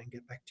offline and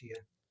get back to you.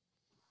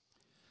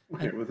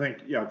 Okay, well,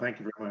 thank you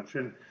very much.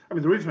 And I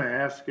mean, the reason I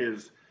ask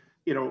is,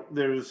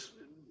 there's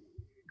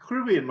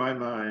clearly in my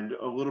mind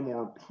a little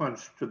more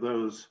punch to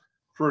those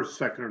first,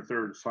 second, or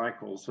third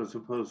cycles as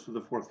opposed to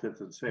the fourth, fifth,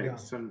 and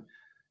sixth. Yeah. And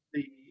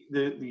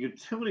the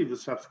utility of the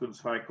subsequent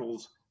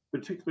cycles,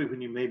 particularly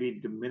when you may be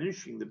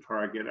diminishing the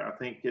target, I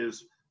think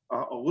is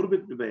a little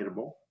bit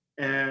debatable.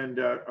 And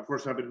of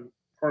course, I've been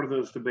part of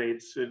those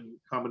debates in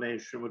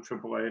combination with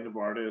AAA,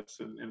 Novartis,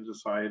 and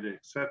Society, et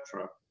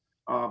cetera.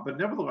 But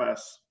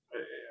nevertheless,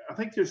 I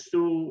think there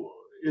still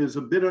is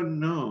a bit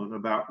unknown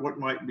about what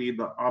might be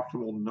the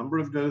optimal number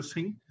of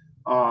dosing.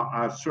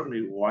 I've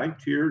certainly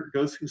liked your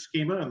dosing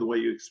schema and the way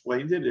you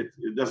explained it.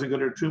 It doesn't go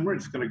to a tumor,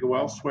 it's going to go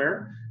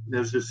elsewhere. And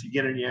there's this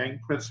yin and yang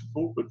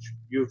principle, which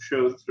you've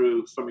showed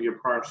through some of your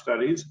prior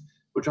studies,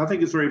 which I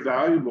think is very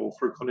valuable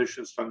for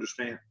clinicians to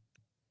understand.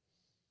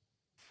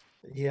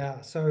 Yeah,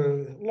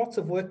 so lots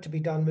of work to be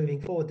done moving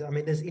forward. I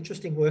mean, there's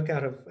interesting work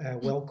out of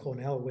Weill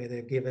Cornell where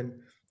they've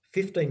given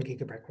 15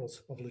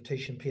 gigabecquerels of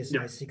lutetium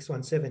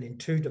PSMA-617 in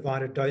 2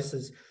 divided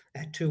doses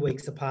at 2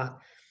 weeks apart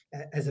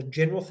as a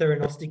general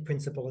theranostic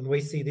principle. And we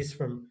see this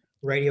from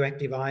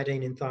radioactive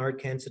iodine in thyroid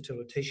cancer to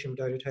lutetium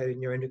dotated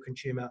neuroendocrine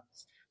tumors.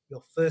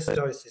 Your first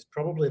dose is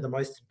probably the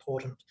most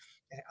important.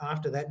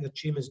 After that, your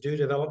tumors do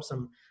develop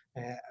some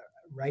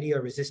radio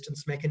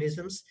resistance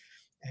mechanisms.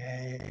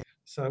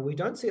 So we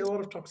don't see a lot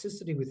of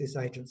toxicity with this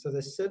agent. So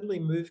there's certainly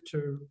move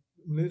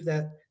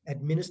that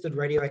administered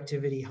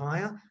radioactivity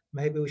higher.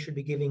 Maybe we should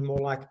be giving more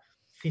like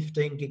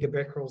 15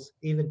 gigabecquerels,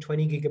 even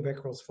 20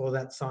 gigabecquerels for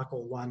that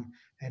cycle 1.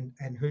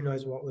 And who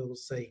knows what we will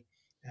see.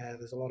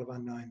 There's a lot of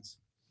unknowns.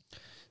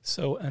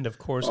 So, and of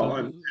course,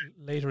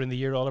 later in the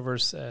year, Oliver,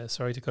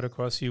 sorry to cut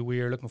across you, we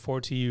are looking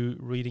forward to you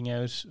reading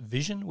out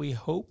VISION, we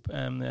hope.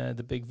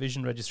 The big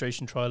VISION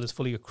registration trial is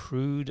fully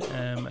accrued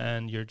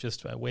and you're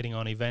just waiting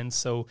on events.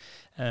 So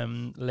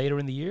later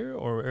in the year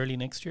or early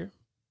next year?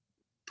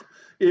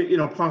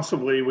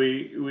 Possibly.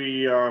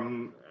 We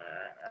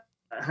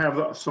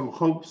have some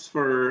hopes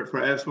for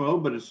ESMO,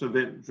 but it's an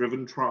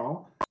event-driven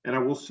trial. And I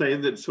will say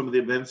that some of the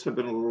events have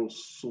been a little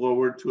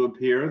slower to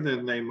appear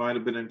than they might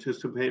have been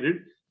anticipated.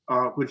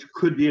 Which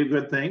could be a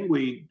good thing.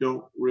 We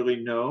don't really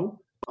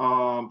know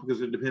because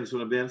it depends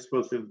on events,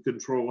 both in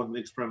control and the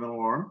experimental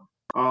arm.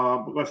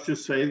 But let's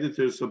just say that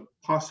there's a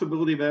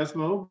possibility of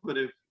ESMO, but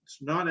if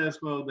it's not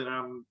ESMO, then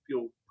I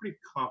feel pretty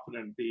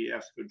confident the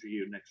ASCO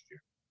GU next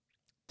year.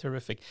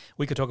 Terrific.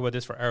 We could talk about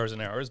this for hours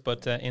and hours,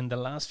 but in the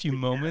last few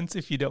moments,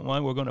 if you don't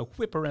mind, we're going to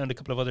whip around a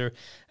couple of other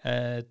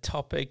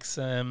topics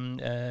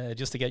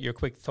just to get your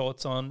quick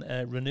thoughts on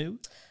Renew.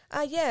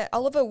 Yeah,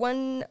 Oliver,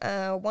 one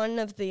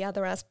of the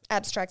other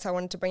abstracts I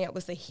wanted to bring up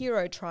was the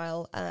HERO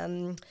trial,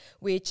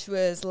 which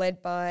was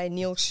led by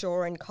Neil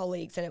Shaw and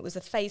colleagues, and it was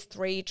a phase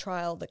 3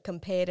 trial that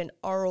compared an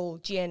oral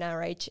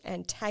GnRH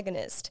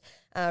antagonist,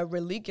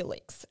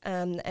 Religulix,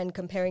 and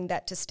comparing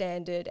that to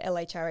standard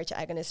LHRH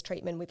agonist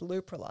treatment with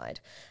Leuprolide.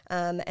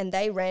 And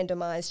they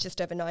randomized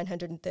just over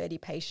 930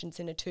 patients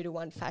in a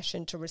 2-to-1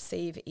 fashion to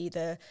receive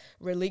either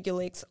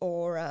Religulix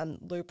or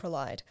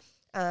Leuprolide.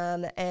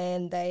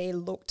 And they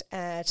looked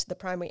at the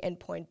primary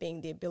endpoint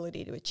being the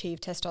ability to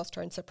achieve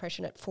testosterone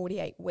suppression at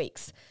 48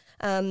 weeks.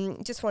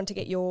 Just wanted to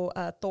get your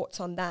thoughts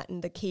on that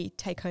and the key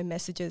take-home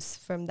messages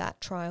from that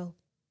trial.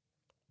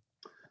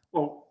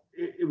 Well,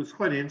 it was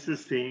quite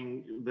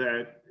interesting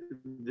that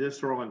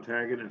this oral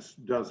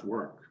antagonist does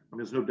work. I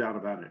mean, there's no doubt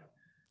about it.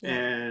 Yeah.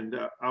 And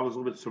I was a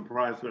little bit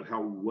surprised at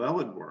how well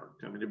it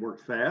worked. I mean, it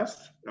worked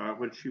fast,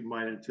 which you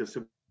might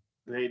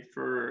anticipate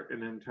for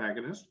an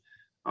antagonist.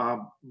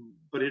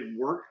 But it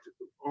worked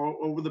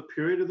over the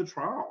period of the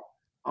trial.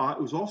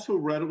 It was also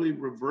readily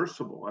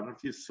reversible. I don't know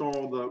if you saw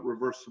the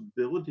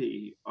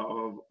reversibility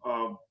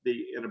of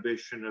the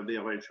inhibition of the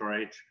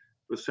LHRH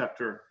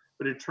receptor,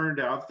 but it turned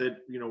out that,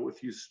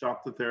 if you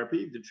stop the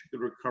therapy, that you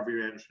could recover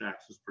your androgen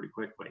axis pretty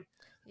quickly.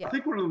 Yeah. I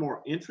think one of the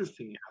more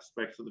interesting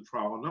aspects of the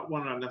trial, and not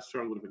one I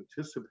necessarily would have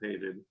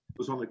anticipated,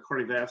 was on the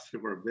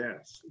cardiovascular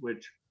events,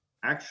 which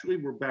actually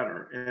were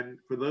better. And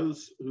for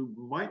those who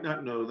might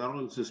not know, not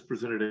only was this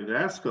presented at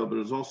ASCO, but it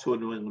was also a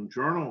New England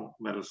Journal of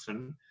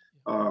Medicine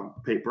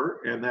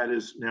paper, and that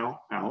is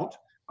now out,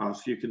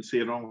 so you can see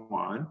it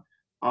online.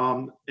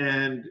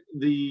 And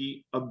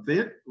the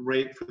event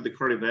rate for the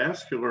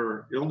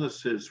cardiovascular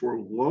illnesses were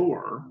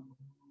lower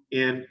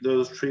in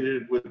those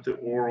treated with the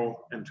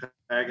oral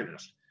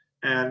antagonist.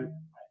 And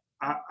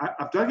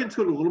I've dug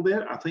into it a little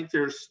bit. I think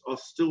there's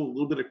still a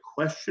little bit of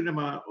question in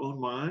my own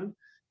mind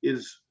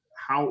is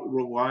how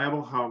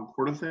reliable, how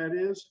important that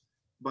is.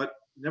 But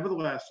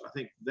nevertheless, I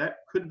think that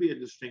could be a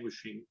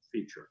distinguishing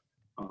feature.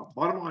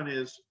 Bottom line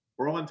is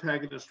oral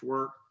antagonists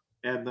work,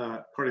 and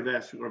the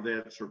cardiovascular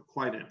events are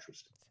quite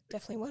interesting.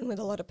 Definitely one with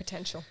a lot of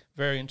potential.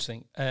 Very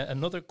interesting.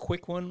 Another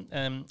quick one,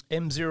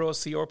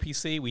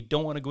 M0-CRPC. We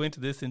don't want to go into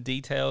this in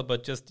detail,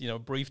 but just,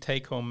 brief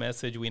take-home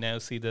message. We now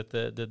see that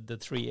the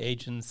three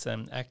agents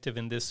active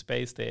in this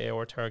space, the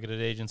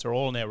AR-targeted agents, are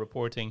all now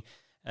reporting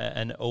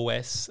an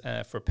OS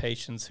for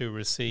patients who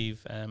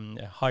receive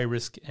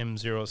high-risk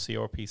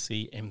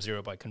M0-CRPC,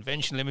 M0 by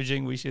conventional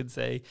imaging, we should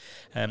say,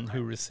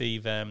 who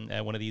receive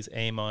one of these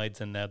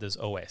amides, and now there's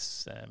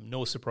OS.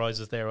 No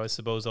surprises there, I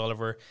suppose,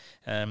 Oliver.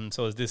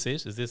 So is this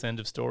it? Is this end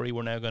of story?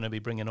 We're now going to be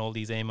bringing all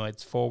these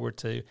amides forward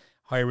to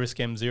high-risk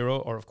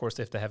M0, or, of course,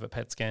 if they have a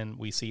PET scan,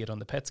 we see it on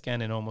the PET scan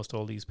in almost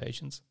all these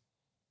patients.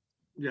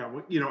 Yeah,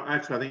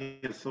 actually, I think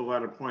it's the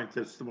latter point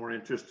that's the more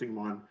interesting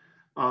one.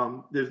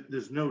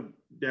 There's no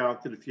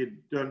doubt that if you'd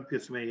done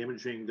PSMA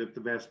imaging, that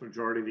the vast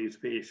majority of these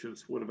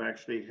patients would have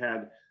actually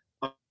had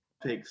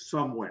uptake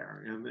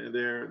somewhere. And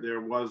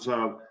there was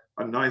a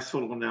nice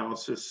little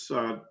analysis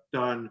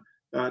done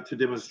to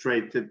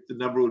demonstrate that the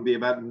number would be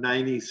about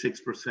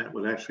 96%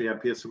 would actually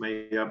have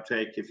PSMA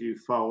uptake if you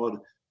followed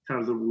kind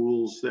of the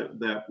rules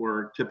that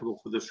were typical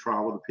for this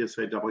trial with a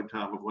PSA doubling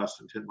time of less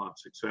than 10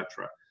 months,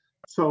 etc.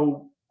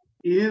 So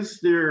is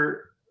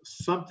there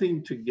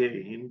something to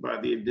gain by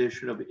the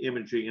addition of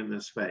imaging in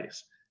this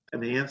space?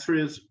 And the answer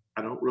is,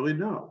 I don't really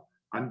know.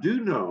 I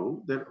do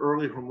know that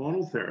early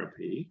hormonal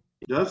therapy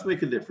does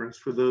make a difference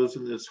for those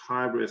in this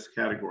high-risk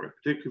category,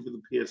 particularly for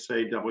the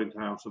PSA doubling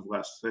times of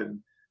less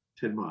than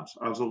 10 months.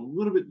 I was a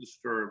little bit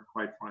disturbed,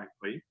 quite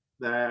frankly,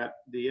 that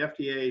the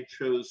FDA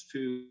chose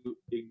to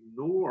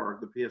ignore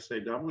the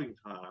PSA doubling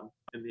time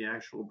in the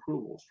actual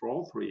approvals for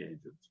all three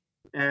agents.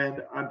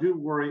 And I do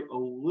worry a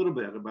little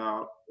bit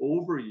about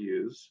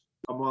overuse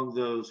among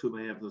those who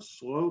may have the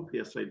slow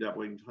PSA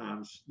doubling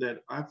times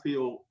that I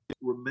feel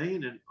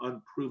remain an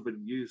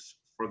unproven use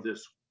for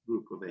this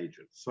group of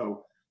agents.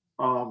 So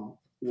will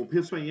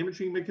PSMA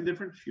imaging make a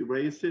difference? You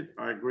raised it,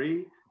 I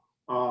agree.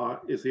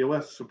 Is the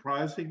OS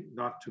surprising?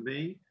 Not to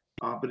me,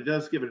 but it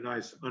does give it a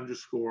nice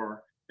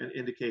underscore and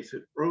indicates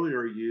that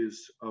earlier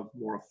use of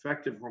more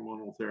effective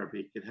hormonal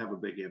therapy can have a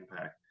big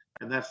impact.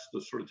 And that's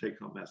the sort of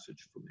take-home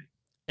message for me.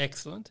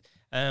 Excellent.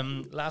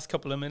 Last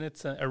couple of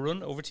minutes,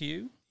 Arun, over to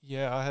you.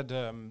 Yeah, I had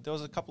there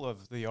was a couple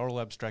of the oral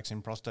abstracts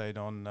in prostate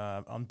on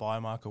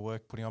biomarker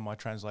work, putting on my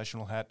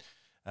translational hat.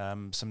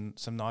 Some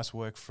nice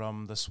work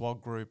from the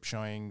SWOG group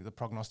showing the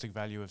prognostic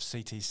value of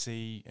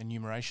CTC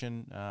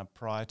enumeration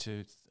prior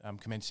to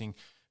commencing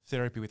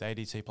therapy with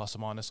ADT plus or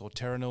minus or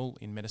Terenol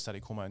in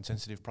metastatic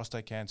hormone-sensitive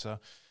prostate cancer.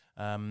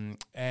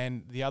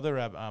 And the other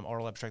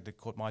oral abstract that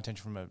caught my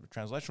attention from a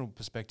translational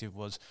perspective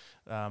was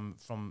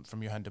from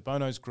Johan de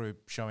Bono's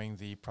group, showing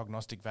the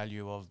prognostic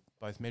value of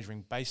both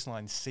measuring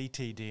baseline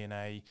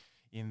ctDNA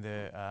in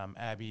the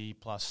AbbVie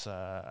plus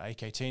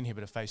AKT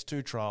inhibitor phase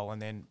 2 trial,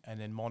 and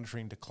then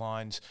monitoring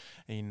declines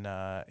in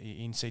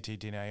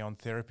ctDNA on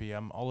therapy.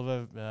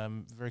 Oliver,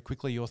 very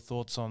quickly, your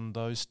thoughts on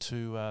those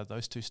two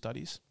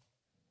studies?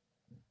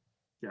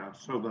 Yeah,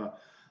 so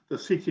the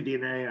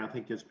ctDNA I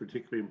think is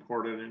particularly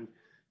important, and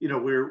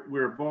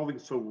we're evolving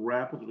so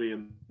rapidly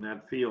in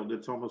that field.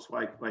 It's almost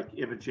like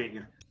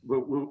imaging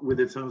with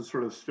its own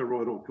sort of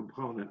steroidal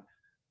component.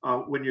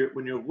 When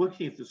you're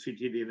looking at the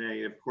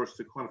ctDNA, of course,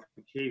 the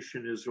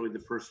quantification is really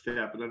the first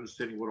step, and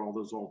understanding what all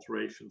those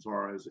alterations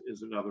are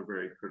is another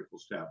very critical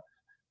step.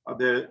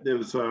 There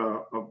was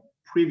a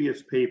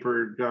previous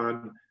paper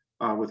done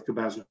with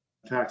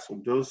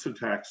cabazitaxel,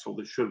 docetaxel,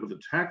 that showed with the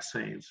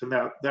taxanes, and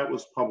that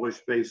was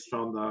published based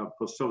on the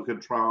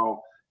ProSilicon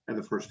trial and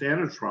the first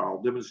ANA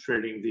trial,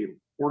 demonstrating the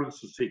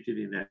importance of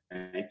ctDNA.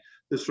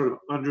 This sort of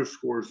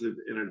underscores it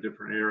in a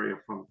different area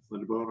from the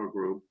de Bono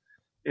group.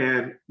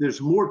 And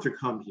there's more to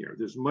come here.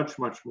 There's much,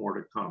 much more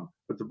to come.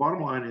 But the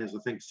bottom line is, I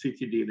think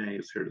ctDNA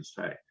is here to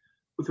stay.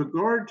 With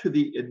regard to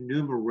the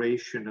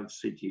enumeration of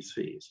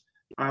CTCs,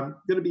 I'm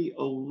going to be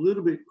a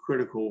little bit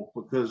critical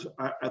because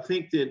I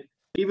think that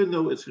even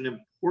though it's an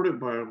important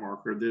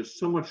biomarker, there's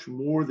so much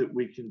more that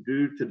we can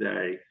do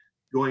today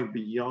going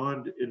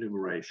beyond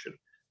enumeration.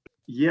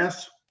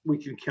 Yes, we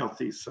can count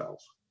these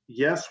cells.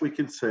 Yes, we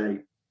can say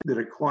that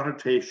a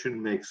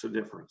quantitation makes a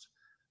difference.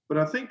 But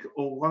I think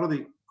a lot of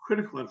the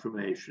critical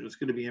information is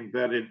going to be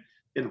embedded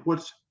in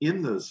what's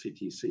in those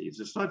CTCs.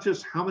 It's not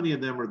just how many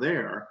of them are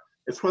there,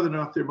 it's whether or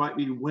not there might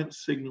be Wnt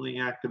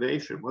signaling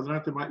activation, whether or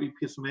not there might be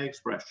PSMA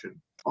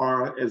expression,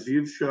 or as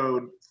you've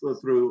shown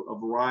through a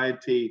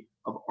variety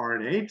of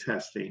RNA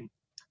testing,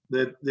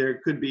 that there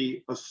could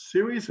be a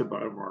series of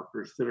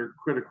biomarkers that are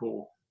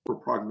critical for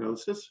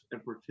prognosis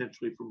and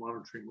potentially for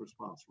monitoring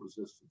response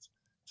resistance.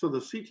 So the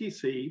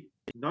CTC,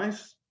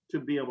 nice to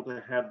be able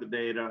to have the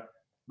data,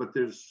 but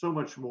there's so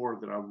much more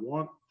that I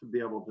want to be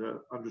able to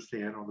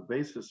understand on the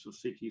basis of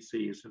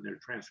CTCs and their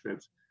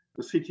transcripts.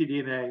 The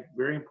ctDNA,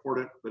 very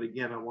important, but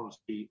again, I want to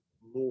see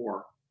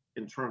more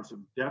in terms of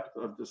depth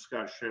of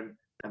discussion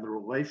and the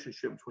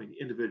relationship between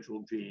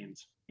individual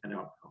genes and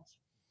outcomes.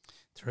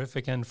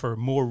 Terrific. And for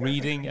more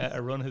reading,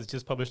 Arun has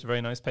just published a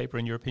very nice paper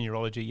in European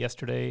Urology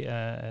yesterday,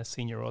 a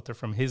senior author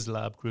from his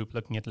lab group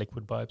looking at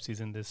liquid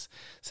biopsies in this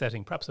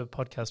setting, perhaps a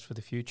podcast for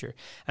the future.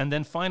 And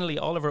then finally,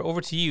 Oliver,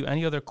 over to you.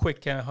 Any other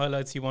quick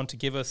highlights you want to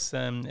give us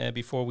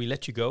before we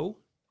let you go?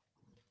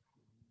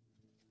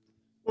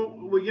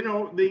 Well, you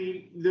know,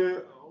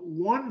 the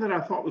one that I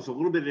thought was a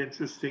little bit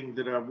interesting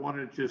that I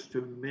wanted just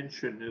to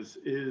mention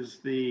is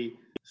the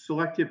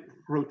selective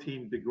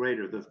protein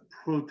degrader, the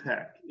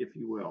PROTAC, if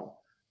you will.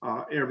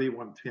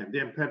 ARV-110.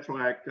 Dan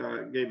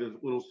Petrolak gave a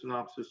little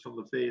synopsis on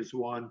the phase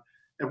 1.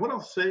 And what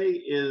I'll say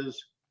is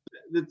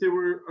that there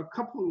were a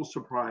couple little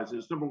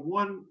surprises. Number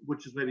one,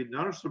 which is maybe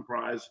not a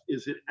surprise,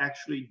 is it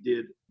actually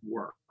did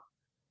work.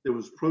 There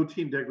was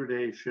protein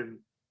degradation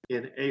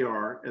in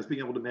AR as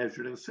being able to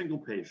measure it in a single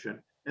patient,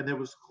 and there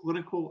was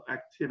clinical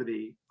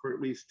activity for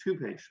at least 2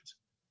 patients.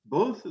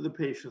 Both of the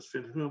patients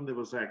in whom there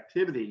was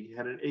activity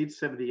had an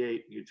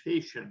 878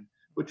 mutation,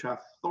 which I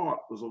thought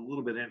was a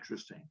little bit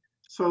interesting.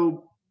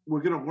 So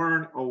we're going to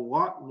learn a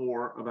lot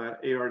more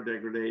about AR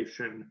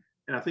degradation,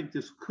 and I think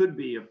this could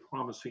be a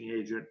promising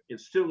agent. It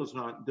still is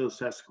not dose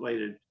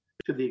escalated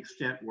to the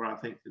extent where I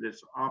think that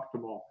it's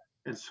optimal.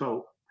 And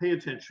so pay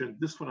attention.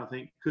 This one I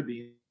think could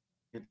be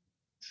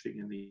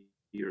interesting in the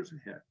years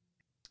ahead.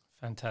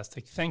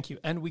 Fantastic. Thank you.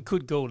 And we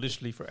could go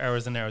literally for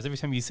hours and hours. Every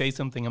time you say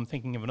something, I'm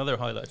thinking of another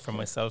highlight for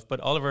myself.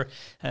 But Oliver,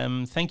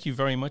 thank you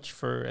very much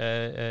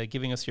for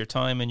giving us your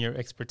time and your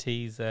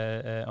expertise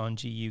on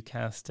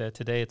GUcast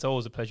today. It's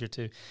always a pleasure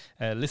to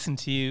listen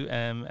to you.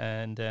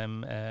 And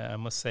I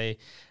must say,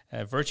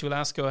 virtual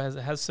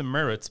ASCO has some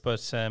merits,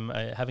 but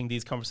having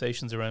these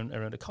conversations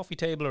around a coffee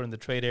table or in the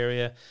trade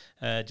area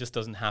just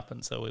doesn't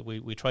happen. So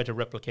we try to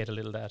replicate a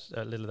little of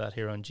that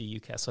here on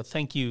GUcast. So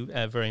thank you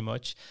very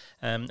much,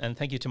 and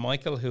thank you to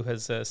Michael who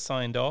has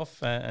signed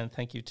off, and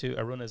thank you to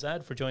Arun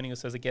Azad for joining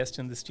us as a guest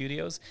in the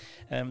studios.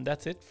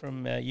 That's it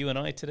from you and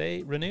I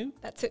today. Renu?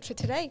 That's it for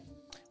today.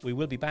 We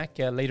will be back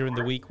later in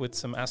the week with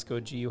some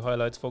ASCO GU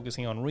highlights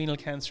focusing on renal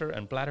cancer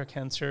and bladder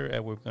cancer.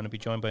 We're going to be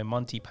joined by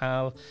Monty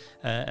Pal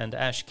and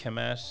Ash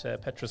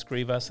Kamat, Petros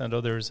Grivas and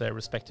others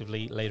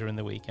respectively later in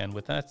the week. And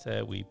with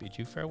that, we bid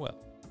you farewell.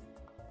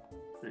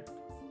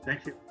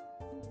 Thank you.